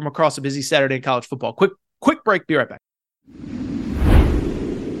stuff from across a busy Saturday in college football. Quick break, be right back.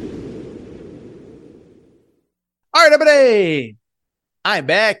 All right, everybody. I'm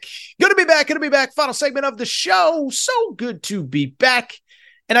back. Good to be back. Final segment of the show. So good to be back.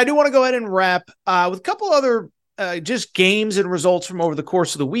 And I do want to go ahead and wrap with a couple other just games and results from over the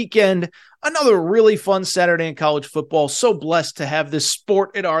course of the weekend. Another really fun Saturday in college football. So blessed to have this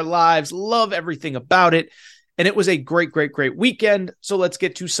sport in our lives. Love everything about it. And it was a great, great, great weekend. So let's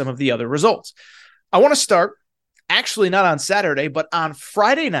get to some of the other results. I want to start, actually not on Saturday, but on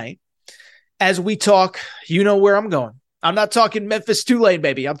Friday night, as we talk, you know where I'm going. I'm not talking Memphis Tulane,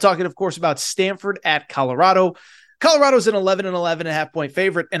 baby. I'm talking, of course, about Stanford at Colorado. Colorado's an 11.5 point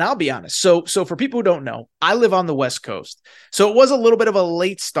favorite, and I'll be honest. So for people who don't know, I live on the West Coast. So it was a little bit of a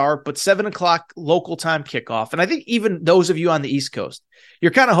late start, but 7 o'clock local time kickoff. And I think even those of you on the East Coast,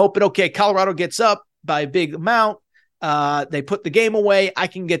 you're kind of hoping, okay, Colorado gets up by a big amount. They put the game away. I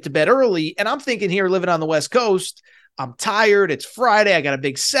can get to bed early. And I'm thinking here, living on the West Coast, I'm tired. It's Friday. I got a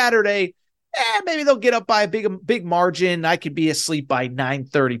big Saturday. Maybe they'll get up by a big margin. I could be asleep by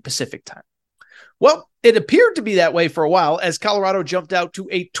 9:30 Pacific time. Well, it appeared to be that way for a while as Colorado jumped out to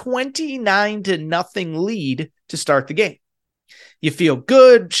a 29-0 lead to start the game. You feel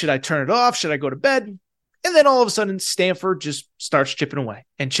good. Should I turn it off? Should I go to bed? And then all of a sudden, Stanford just starts chipping away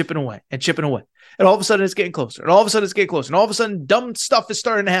and chipping away and chipping away. And all of a sudden, it's getting closer. And all of a sudden, it's getting closer. And all of a sudden, dumb stuff is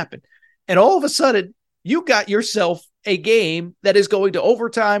starting to happen. And all of a sudden, you got yourself a game that is going to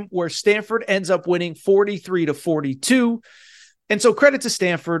overtime where Stanford ends up winning 43-42. And so credit to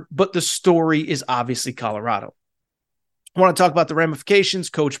Stanford, but the story is obviously Colorado. I want to talk about the ramifications,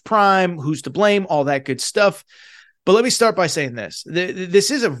 Coach Prime, who's to blame, all that good stuff. But let me start by saying this.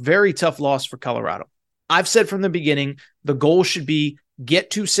 This is a very tough loss for Colorado. I've said from the beginning, the goal should be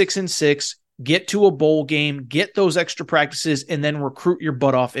get to 6-6, get to a bowl game, get those extra practices, and then recruit your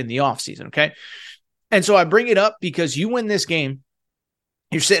butt off in the offseason, okay? And so I bring it up because you win this game,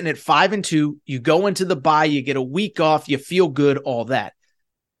 you're sitting at 5-2. You go into the bye, you get a week off, you feel good, all that.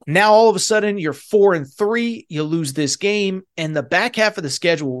 Now, all of a sudden, you're 4-3. You lose this game, and the back half of the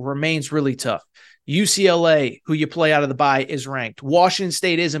schedule remains really tough. UCLA, who you play out of the bye, is ranked. Washington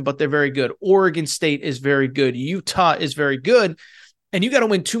State isn't, but they're very good. Oregon State is very good. Utah is very good. And you got to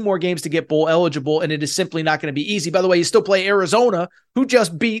win 2 more games to get bowl eligible, and it is simply not going to be easy. By the way, you still play Arizona, who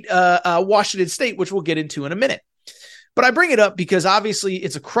just beat Washington State, which we'll get into in a minute. But I bring it up because obviously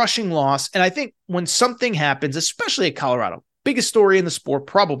it's a crushing loss. And I think when something happens, especially at Colorado, biggest story in the sport,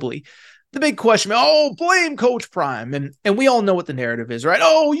 probably the big question, blame Coach Prime. And we all know what the narrative is, right?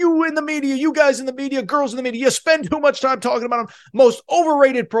 Oh, you in the media, you guys in the media, girls in the media, you spend too much time talking about them. Most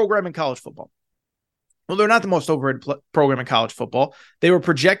overrated program in college football. Well, they're not the most overrated program in college football. They were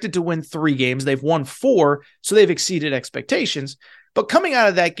projected to win 3 games. They've won 4, so they've exceeded expectations. But coming out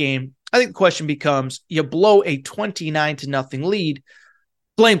of that game, I think the question becomes, you blow a 29-0 lead,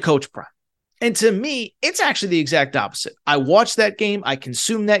 blame Coach Prime. And to me, it's actually the exact opposite. I watched that game. I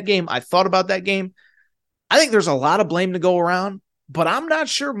consumed that game. I thought about that game. I think there's a lot of blame to go around, but I'm not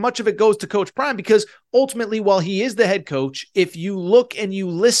sure much of it goes to Coach Prime because ultimately, while he is the head coach, if you look and you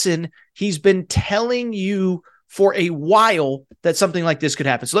listen, he's been telling you for a while that something like this could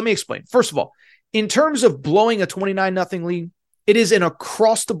happen. So let me explain. First of all, in terms of blowing a 29-0 lead, it is an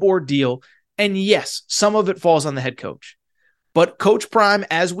across-the-board deal, and yes, some of it falls on the head coach. But Coach Prime,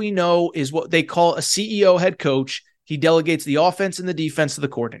 as we know, is what they call a CEO head coach. He delegates the offense and the defense to the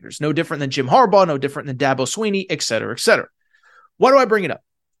coordinators. No different than Jim Harbaugh, no different than Dabo Swinney, et cetera, et cetera. Why do I bring it up?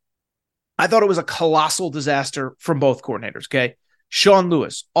 I thought it was a colossal disaster from both coordinators, okay? Sean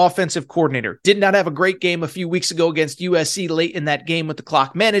Lewis, offensive coordinator, did not have a great game a few weeks ago against USC late in that game with the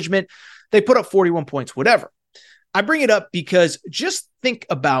clock management. They put up 41 points, whatever. I bring it up because just think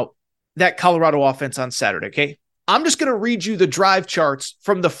about that Colorado offense on Saturday, okay? I'm just going to read you the drive charts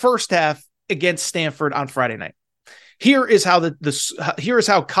from the first half against Stanford on Friday night. Here is how here is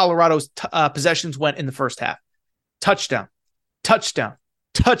how Colorado's possessions went in the first half. Touchdown, touchdown,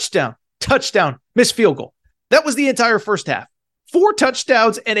 touchdown, touchdown, missed field goal. That was the entire first half. 4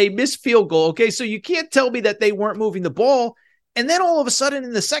 touchdowns and a missed field goal, okay? So you can't tell me that they weren't moving the ball. And then all of a sudden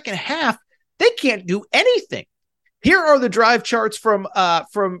in the second half, they can't do anything. Here are the drive charts from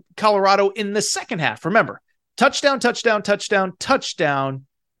Colorado in the second half. Remember, touchdown, touchdown, touchdown, touchdown,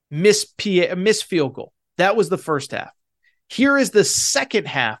 miss field goal. That was the first half. Here is the second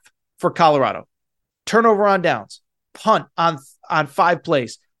half for Colorado. Turnover on downs, punt on 5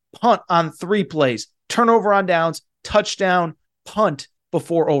 plays, punt on 3 plays, turnover on downs, touchdown, punt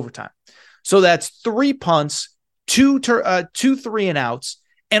before overtime. So that's 3 punts, 2 3-and-outs,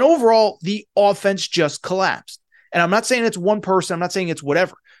 and overall the offense just collapsed. And I'm not saying it's one person. I'm not saying it's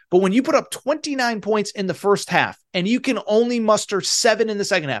whatever. But when you put up 29 points in the first half and you can only muster 7 in the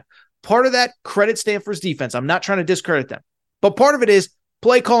second half, part of that, credit Stanford's defense. I'm not trying to discredit them. But part of it is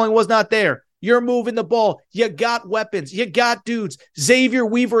play calling was not there. You're moving the ball. You got weapons. You got dudes. Xavier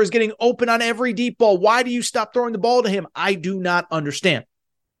Weaver is getting open on every deep ball. Why do you stop throwing the ball to him? I do not understand.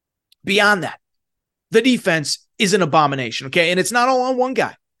 Beyond that, the defense is an abomination, okay? And it's not all on one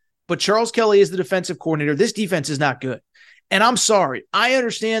guy, but Charles Kelly is the defensive coordinator. This defense is not good. And I'm sorry. I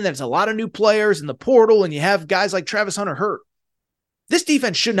understand that it's a lot of new players in the portal and you have guys like Travis Hunter hurt. This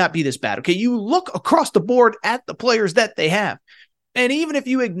defense should not be this bad, okay? You look across the board at the players that they have. And even if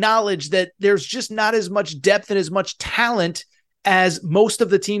you acknowledge that there's just not as much depth and as much talent as most of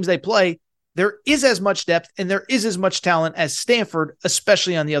the teams they play, there is as much depth and there is as much talent as Stanford,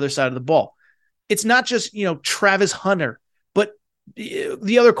 especially on the other side of the ball. It's not just, Travis Hunter, but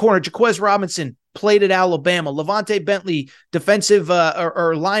the other corner, Jaquez Robinson, played at Alabama. Levante Bentley, defensive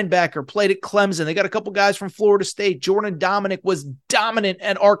or linebacker, played at Clemson. They got a couple guys from Florida State. Jordan Dominic was dominant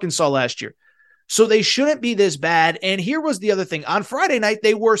at Arkansas last year. So they shouldn't be this bad. And here was the other thing. On Friday night,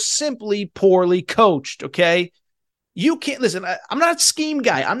 they were simply poorly coached, okay? You can't, listen, I'm not a scheme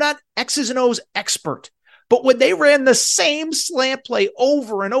guy. I'm not X's and O's expert. But when they ran the same slant play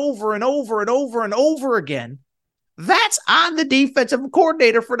over and over and over and over and over again, that's on the defensive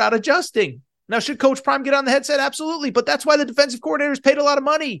coordinator for not adjusting. Now, should Coach Prime get on the headset? Absolutely. But that's why the defensive coordinators paid a lot of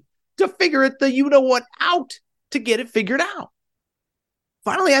money to figure it out to get it figured out.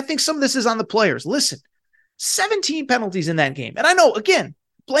 Finally, I think some of this is on the players. Listen, 17 penalties in that game. And I know, again,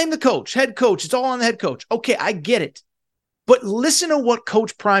 blame the coach, head coach. It's all on the head coach. Okay, I get it. But listen to what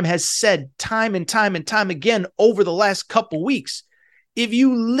Coach Prime has said time and time and time again over the last couple weeks. If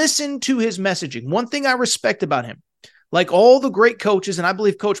you listen to his messaging, one thing I respect about him, like all the great coaches, and I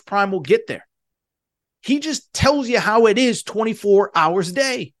believe Coach Prime will get there, he just tells you how it is 24 hours a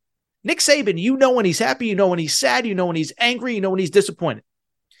day. Nick Saban, you know when he's happy, you know when he's sad, you know when he's angry, you know when he's disappointed.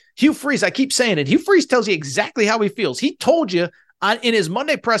 Hugh Freeze, I keep saying it, Hugh Freeze tells you exactly how he feels. He told you in his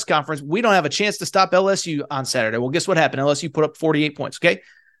Monday press conference, we don't have a chance to stop LSU on Saturday. Well, guess what happened? LSU put up 48 points, okay?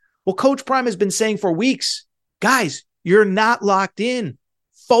 Well, Coach Prime has been saying for weeks, guys, you're not locked in.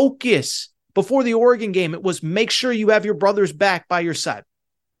 Focus. Before the Oregon game, it was make sure you have your brothers back by your side.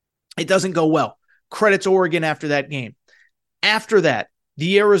 It doesn't go well. Credits Oregon after that game. After that,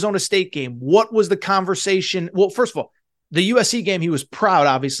 the Arizona State game, what was the conversation? Well, first of all, the USC game, he was proud,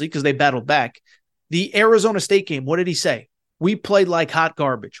 obviously, because they battled back. The Arizona State game, what did he say? We played like hot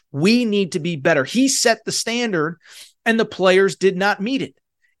garbage. We need to be better. He set the standard, and the players did not meet it.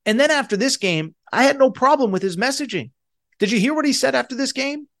 And then after this game, I had no problem with his messaging. Did you hear what he said after this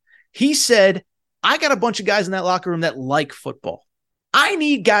game? He said, I got a bunch of guys in that locker room that like football. I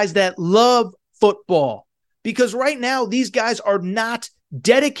need guys that love football, because right now these guys are not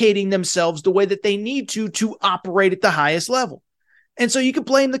dedicating themselves the way that they need to operate at the highest level. And so you can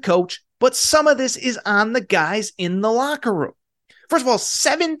blame the coach, but some of this is on the guys in the locker room. First of all,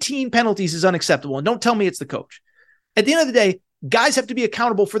 17 penalties is unacceptable. And don't tell me it's the coach. At the end of the day, guys have to be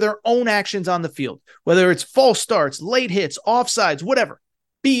accountable for their own actions on the field, whether it's false starts, late hits, offsides, whatever.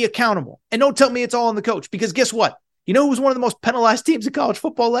 Be accountable. And don't tell me it's all on the coach, because guess what? You know who was one of the most penalized teams in college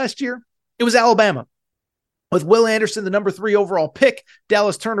football last year? It was Alabama. With Will Anderson, the number 3 overall pick,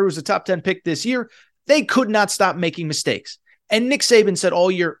 Dallas Turner, who's a top 10 pick this year, they could not stop making mistakes. And Nick Saban said all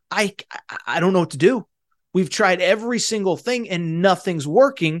year, I don't know what to do. We've tried every single thing and nothing's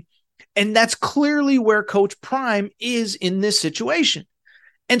working. And that's clearly where Coach Prime is in this situation.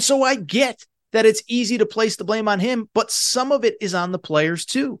 And so I get that it's easy to place the blame on him, but some of it is on the players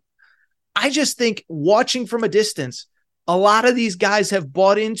too. I just think watching from a distance, a lot of these guys have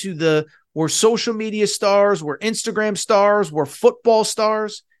bought into we're social media stars, we're Instagram stars, we're football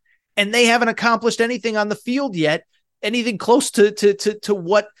stars, and they haven't accomplished anything on the field yet, anything close to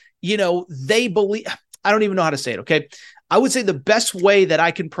what, they believe. I don't even know how to say it, okay? I would say the best way that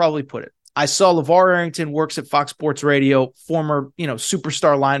I can probably put it, I saw LeVar Arrington works at Fox Sports Radio, former,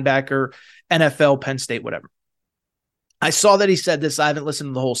 superstar linebacker, NFL, Penn State, whatever. I saw that he said this. I haven't listened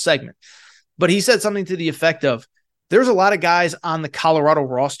to the whole segment, but he said something to the effect of, there's a lot of guys on the Colorado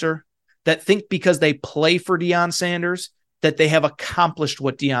roster that think because they play for Deion Sanders that they have accomplished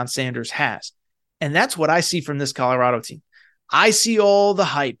what Deion Sanders has. And that's what I see from this Colorado team. I see all the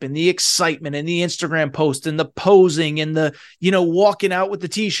hype and the excitement and the Instagram post and the posing and the, walking out with the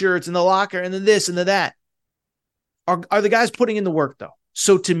t-shirts and the locker and the this and the that. Are the guys putting in the work though?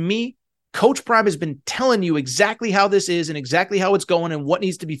 So to me, Coach Prime has been telling you exactly how this is and exactly how it's going and what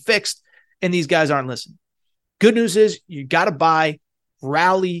needs to be fixed. And these guys aren't listening. Good news is you got to buy,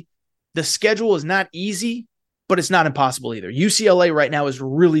 rally. The schedule is not easy, but it's not impossible either. UCLA right now is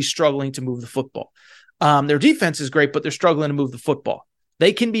really struggling to move the football. Their defense is great, but they're struggling to move the football.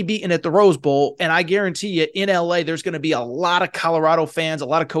 They can be beaten at the Rose Bowl, and I guarantee you in LA, there's going to be a lot of Colorado fans, a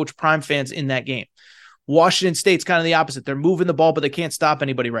lot of Coach Prime fans in that game. Washington State's kind of the opposite. They're moving the ball, but they can't stop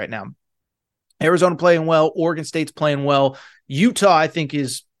anybody right now. Arizona playing well. Oregon State's playing well. Utah, I think,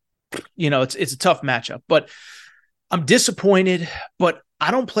 is it's a tough matchup. But I'm disappointed, but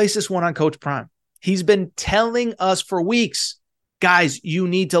I don't place this one on Coach Prime. He's been telling us for weeks, guys, you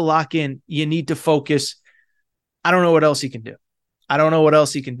need to lock in. You need to focus. I don't know what else he can do.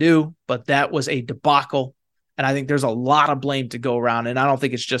 But that was a debacle. And I think there's a lot of blame to go around. And I don't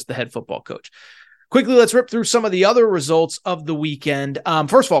think it's just the head football coach. Quickly, let's rip through some of the other results of the weekend.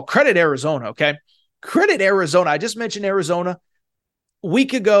 First of all, credit Arizona, okay? Credit Arizona. I just mentioned Arizona a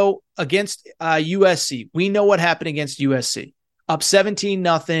week ago against USC. We know what happened against USC. Up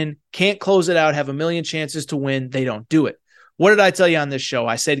 17-0, can't close it out, have a million chances to win. They don't do it. What did I tell you on this show?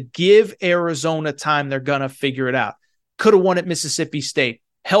 I said, give Arizona time. They're going to figure it out. Could have won at Mississippi State.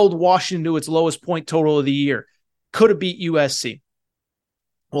 Held Washington to its lowest point total of the year. Could have beat USC.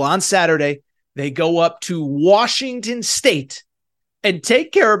 Well, on Saturday, they go up to Washington State and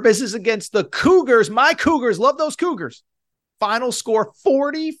take care of business against the Cougars. My Cougars, love those Cougars. Final score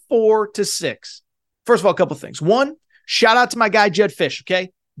 44-6. First of all, a couple things. One, shout out to my guy, Jed Fish,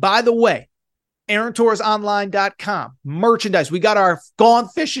 okay? By the way, AaronTorresOnline.com, merchandise. We got our Gone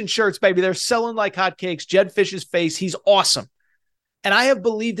Fishing shirts, baby. They're selling like hotcakes. Jed Fish's face, he's awesome. And I have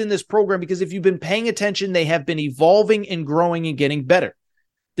believed in this program because if you've been paying attention, they have been evolving and growing and getting better.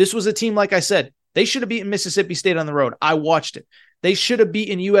 This was a team, like I said, they should have beaten Mississippi State on the road. I watched it. They should have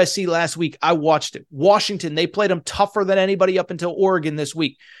beaten USC last week. I watched it. Washington, they played them tougher than anybody up until Oregon this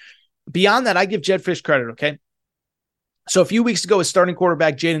week. Beyond that, I give Jed Fish credit, okay? So a few weeks ago, his starting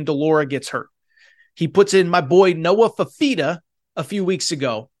quarterback, Jaden DeLora, gets hurt. He puts in my boy Noah Fafita a few weeks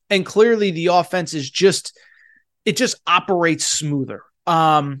ago, and clearly the offense is just operates smoother.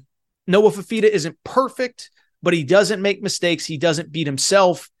 Noah Fafita isn't perfect, but he doesn't make mistakes. He doesn't beat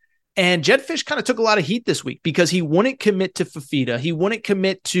himself. And Jed Fish kind of took a lot of heat this week because he wouldn't commit to Fafita. He wouldn't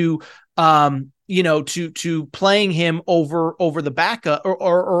commit to, to playing him over the backup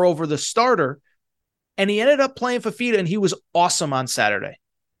or over the starter. And he ended up playing Fafita, and he was awesome on Saturday.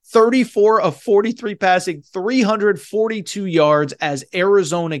 34 of 43 passing, 342 yards as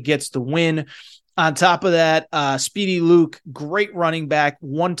Arizona gets the win. On top of that, Speedy Luke, great running back,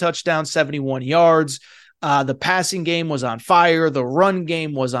 1 touchdown, 71 yards. The passing game was on fire. The run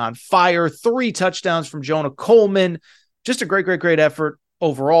game was on fire. 3 touchdowns from Jonah Coleman. Just a great effort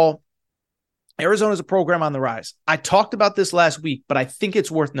overall. Arizona's a program on the rise. I talked about this last week, but I think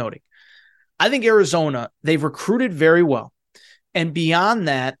it's worth noting. I think Arizona, they've recruited very well. And beyond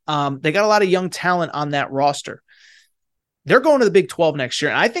that, they got a lot of young talent on that roster. They're going to the Big 12 next year.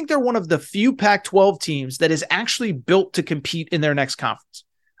 And I think they're one of the few Pac-12 teams that is actually built to compete in their next conference.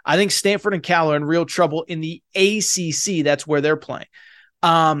 I think Stanford and Cal are in real trouble in the ACC. That's where they're playing.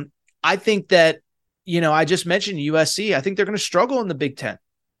 I think that, I just mentioned USC. I think they're going to struggle in the Big 10.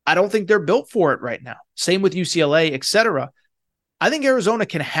 I don't think they're built for it right now. Same with UCLA, etc. I think Arizona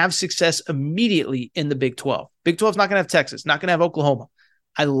can have success immediately in the Big 12. Big 12 is not going to have Texas, not going to have Oklahoma.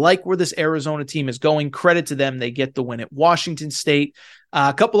 I like where this Arizona team is going. Credit to them. They get the win at Washington State.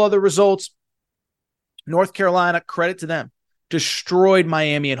 A couple other results. North Carolina, credit to them. Destroyed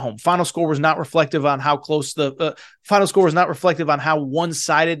Miami at home. Final score was not reflective on how close final score was not reflective on how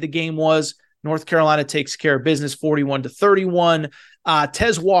one-sided the game was. North Carolina takes care of business 41-31.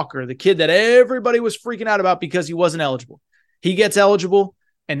 Tez Walker, the kid that everybody was freaking out about because he wasn't eligible. He gets eligible,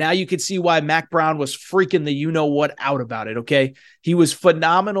 and now you can see why Mac Brown was freaking the you-know-what out about it, okay? He was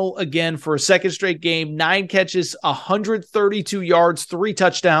phenomenal again for a second straight game. 9 catches, 132 yards, 3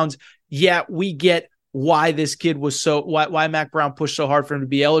 touchdowns. Yeah, we get why this kid was why Mac Brown pushed so hard for him to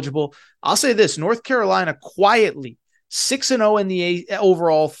be eligible. I'll say this, North Carolina quietly 6-0 in the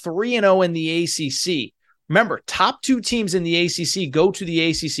overall, 3-0 in the ACC. Remember, top 2 teams in the ACC go to the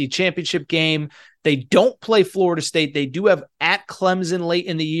ACC championship game. They don't play Florida State. They do have at Clemson late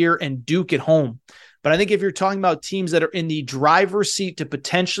in the year and Duke at home. But I think if you're talking about teams that are in the driver's seat to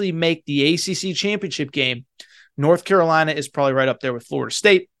potentially make the ACC championship game, North Carolina is probably right up there with Florida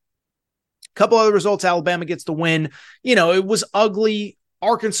State. A couple other results. Alabama gets the win. It was ugly.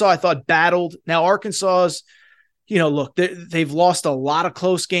 Arkansas, I thought, battled. Now, Arkansas's, look, they've lost a lot of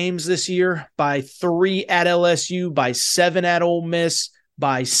close games this year, by 3 at LSU, by 7 at Ole Miss,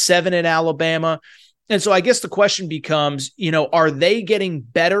 by 7 at Alabama. And so I guess the question becomes, are they getting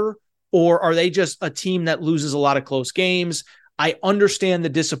better, or are they just a team that loses a lot of close games? I understand the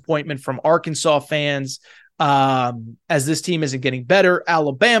disappointment from Arkansas fans as this team isn't getting better.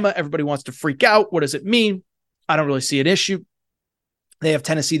 Alabama, everybody wants to freak out. What does it mean? I don't really see an issue. They have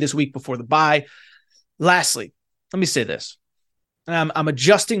Tennessee this week before the bye. Lastly, let me say this. I'm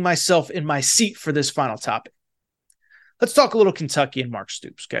adjusting myself in my seat for this final topic. Let's talk a little Kentucky and Mark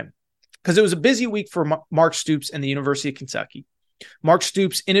Stoops, okay? Because it was a busy week for Mark Stoops and the University of Kentucky. Mark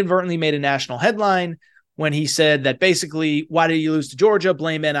Stoops inadvertently made a national headline when he said that basically, why did you lose to Georgia?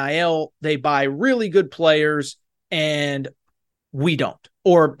 Blame NIL. They buy really good players and we don't.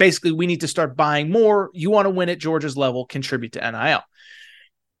 Or basically, we need to start buying more. You want to win at Georgia's level, contribute to NIL.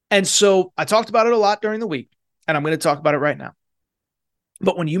 And so I talked about it a lot during the week, and I'm going to talk about it right now.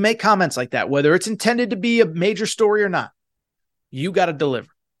 But when you make comments like that, whether it's intended to be a major story or not, you got to deliver.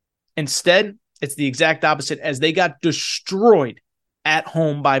 Instead, it's the exact opposite, as they got destroyed at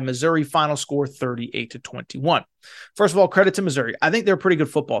home by Missouri. Final score 38-21. First of all, credit to Missouri. I think they're a pretty good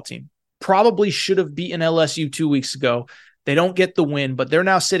football team. Probably should have beaten LSU 2 weeks ago. They don't get the win, but they're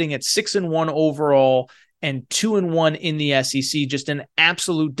now sitting at 6-1 overall and 2-1 in the SEC. Just an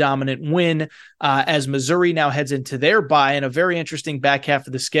absolute dominant win as Missouri now heads into their bye in a very interesting back half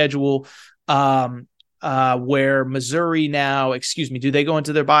of the schedule where Missouri now, do they go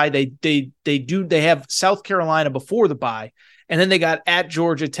into their bye? They do. They have South Carolina before the bye, and then they got at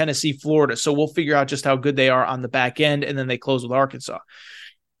Georgia, Tennessee, Florida. So we'll figure out just how good they are on the back end, and then they close with Arkansas.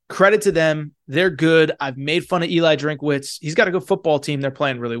 Credit to them. They're good. I've made fun of Eli Drinkwitz. He's got a good football team. They're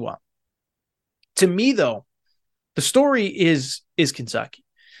playing really well. To me, though, the story is Kentucky.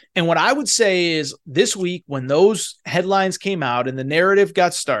 And what I would say is this week, when those headlines came out and the narrative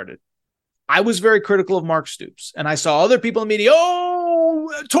got started, I was very critical of Mark Stoops. And I saw other people in the media,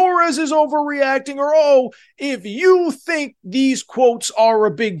 Torres is overreacting, or, if you think these quotes are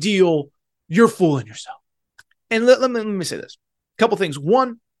a big deal, you're fooling yourself. And let me say this. A couple things.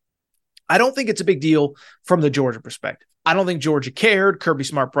 One, I don't think it's a big deal from the Georgia perspective. I don't think Georgia cared. Kirby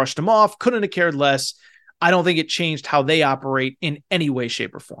Smart brushed him off. Couldn't have cared less. I don't think it changed how they operate in any way,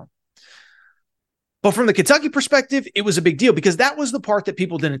 shape, or form. But from the Kentucky perspective, it was a big deal because that was the part that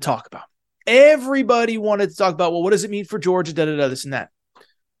people didn't talk about. Everybody wanted to talk about, well, what does it mean for Georgia, this and that.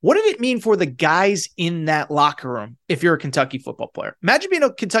 What did it mean for the guys in that locker room if you're a Kentucky football player? Imagine being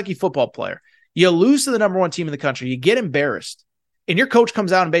a Kentucky football player. You lose to the number one team in the country. You get embarrassed. And your coach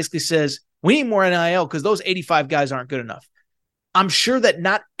comes out and basically says, we need more NIL because those 85 guys aren't good enough. I'm sure that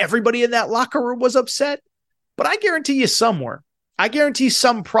not everybody in that locker room was upset, but I guarantee you somewhere. I guarantee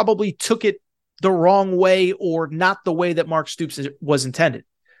some probably took it the wrong way or not the way that Mark Stoops was intended.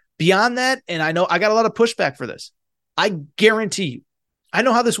 Beyond that, and I know I got a lot of pushback for this, I guarantee you, I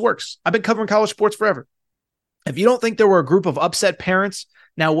know how this works. I've been covering college sports forever. If you don't think there were a group of upset parents,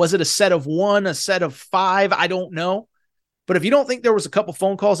 now was it a set of one, a set of five? I don't know. But if you don't think there was a couple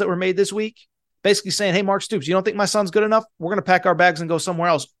phone calls that were made this week, basically saying, hey, Mark Stoops, you don't think my son's good enough? We're going to pack our bags and go somewhere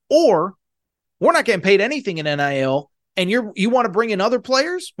else. Or we're not getting paid anything in NIL, and you want to bring in other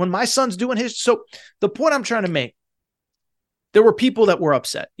players when my son's doing his. So the point I'm trying to make, there were people that were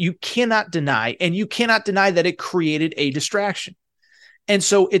upset. You cannot deny, and you cannot deny that it created a distraction. And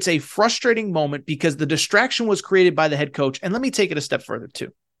so it's a frustrating moment because the distraction was created by the head coach. And let me take it a step further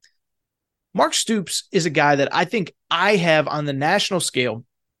too. Mark Stoops is a guy that I think I have on the national scale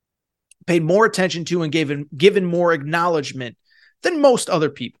paid more attention to and given more acknowledgement than most other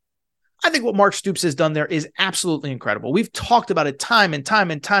people. I think what Mark Stoops has done there is absolutely incredible. We've talked about it time and time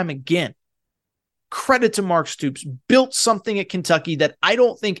and time again. Credit to Mark Stoops, built something at Kentucky that I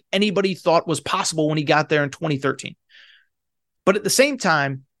don't think anybody thought was possible when he got there in 2013. But at the same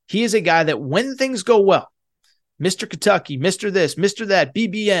time, he is a guy that when things go well, Mr. Kentucky, Mr. this, Mr. that,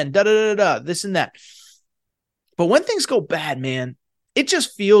 BBN, this and that. But when things go bad, man, it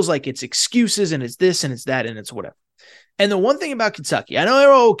just feels like it's excuses and it's this and it's that and it's whatever. And the one thing about Kentucky, I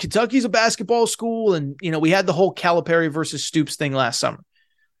know, Kentucky's a basketball school and, we had the whole Calipari versus Stoops thing last summer.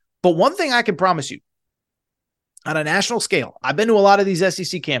 But one thing I can promise you, on a national scale, I've been to a lot of these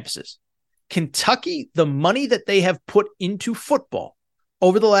SEC campuses. Kentucky, the money that they have put into football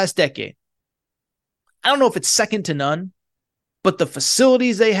over the last decade, I don't know if it's second to none, but the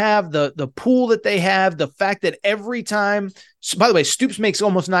facilities they have, the pool that they have, the fact that every time, by the way, Stoops makes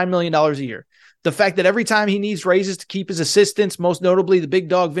almost $9 million a year. The fact that every time he needs raises to keep his assistants, most notably the big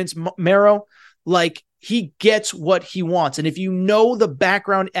dog, Vince Marrow, like he gets what he wants. And if you know the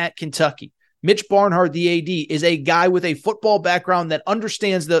background at Kentucky, Mitch Barnhart, the AD, is a guy with a football background that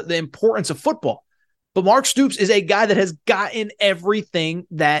understands the importance of football. But Mark Stoops is a guy that has gotten everything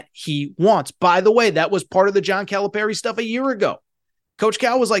that he wants. By the way, that was part of the John Calipari stuff a year ago. Coach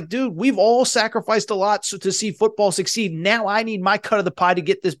Cal was like, dude, we've all sacrificed a lot to see football succeed. Now I need my cut of the pie to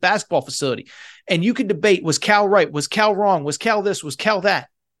get this basketball facility. And you can debate, was Cal right? Was Cal wrong? Was Cal this? Was Cal that?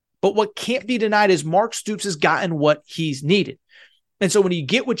 But what can't be denied is Mark Stoops has gotten what he's needed. And so when you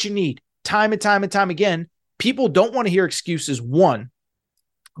get what you need, time and time and time again, people don't want to hear excuses, one.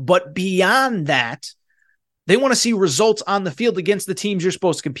 But beyond that, they want to see results on the field against the teams you're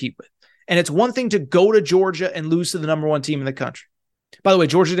supposed to compete with. And it's one thing to go to Georgia and lose to the number one team in the country. By the way,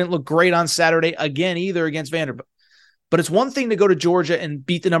 Georgia didn't look great on Saturday again either against Vanderbilt. But it's one thing to go to Georgia and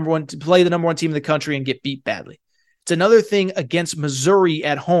beat to play the number one team in the country and get beat badly. It's another thing against Missouri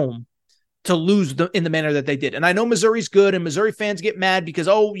at home to lose in the manner that they did. And I know Missouri's good and Missouri fans get mad because,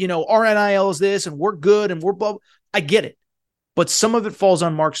 our NIL is this and we're good and we're blah. I get it. But some of it falls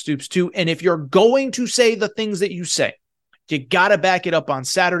on Mark Stoops too. And if you're going to say the things that you say, you got to back it up on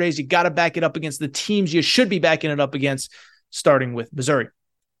Saturdays. You got to back it up against the teams you should be backing it up against, starting with Missouri.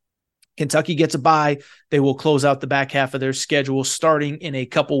 Kentucky gets a bye. They will close out the back half of their schedule starting in a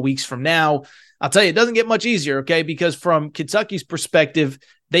couple weeks from now. I'll tell you, it doesn't get much easier, okay? Because from Kentucky's perspective,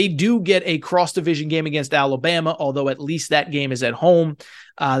 they do get a cross-division game against Alabama, although at least that game is at home.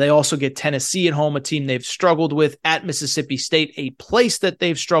 They also get Tennessee at home, a team they've struggled with, at Mississippi State, a place that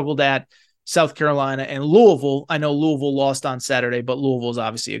they've struggled at, South Carolina, and Louisville. I know Louisville lost on Saturday, but Louisville is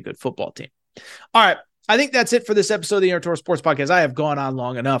obviously a good football team. All right, I think that's it for this episode of the Aaron Torres Sports Podcast. I have gone on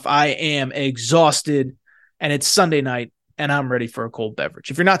long enough. I am exhausted, and it's Sunday night, and I'm ready for a cold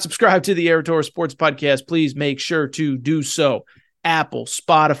beverage. If you're not subscribed to the Aaron Torres Sports Podcast, please make sure to do so. Apple,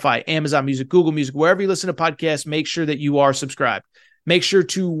 Spotify, Amazon Music, Google Music, wherever you listen to podcasts, make sure that you are subscribed. Make sure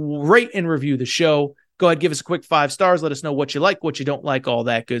to rate and review the show. Go ahead, give us a quick 5 stars. Let us know what you like, what you don't like, all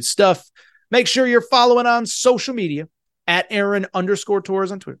that good stuff. Make sure you're following on social media at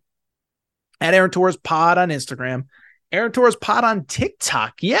Aaron_Torres on Twitter, at Aaron Torres Pod on Instagram, Aaron Torres Pod on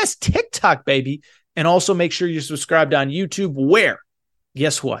TikTok. Yes, TikTok, baby. And also make sure you're subscribed on YouTube, where,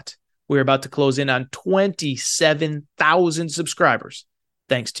 guess what? We're about to close in on 27,000 subscribers,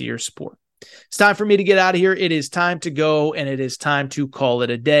 thanks to your support. It's time for me to get out of here. It is time to go, and it is time to call it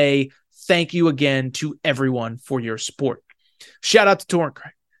a day. Thank you again to everyone for your support. Shout out to Torrent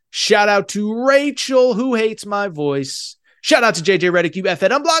Craig. Shout out to Rachel, who hates my voice. Shout out to JJ Redick, you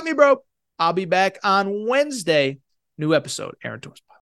F-head. Unblock me, bro. I'll be back on Wednesday. New episode, Aaron Torres.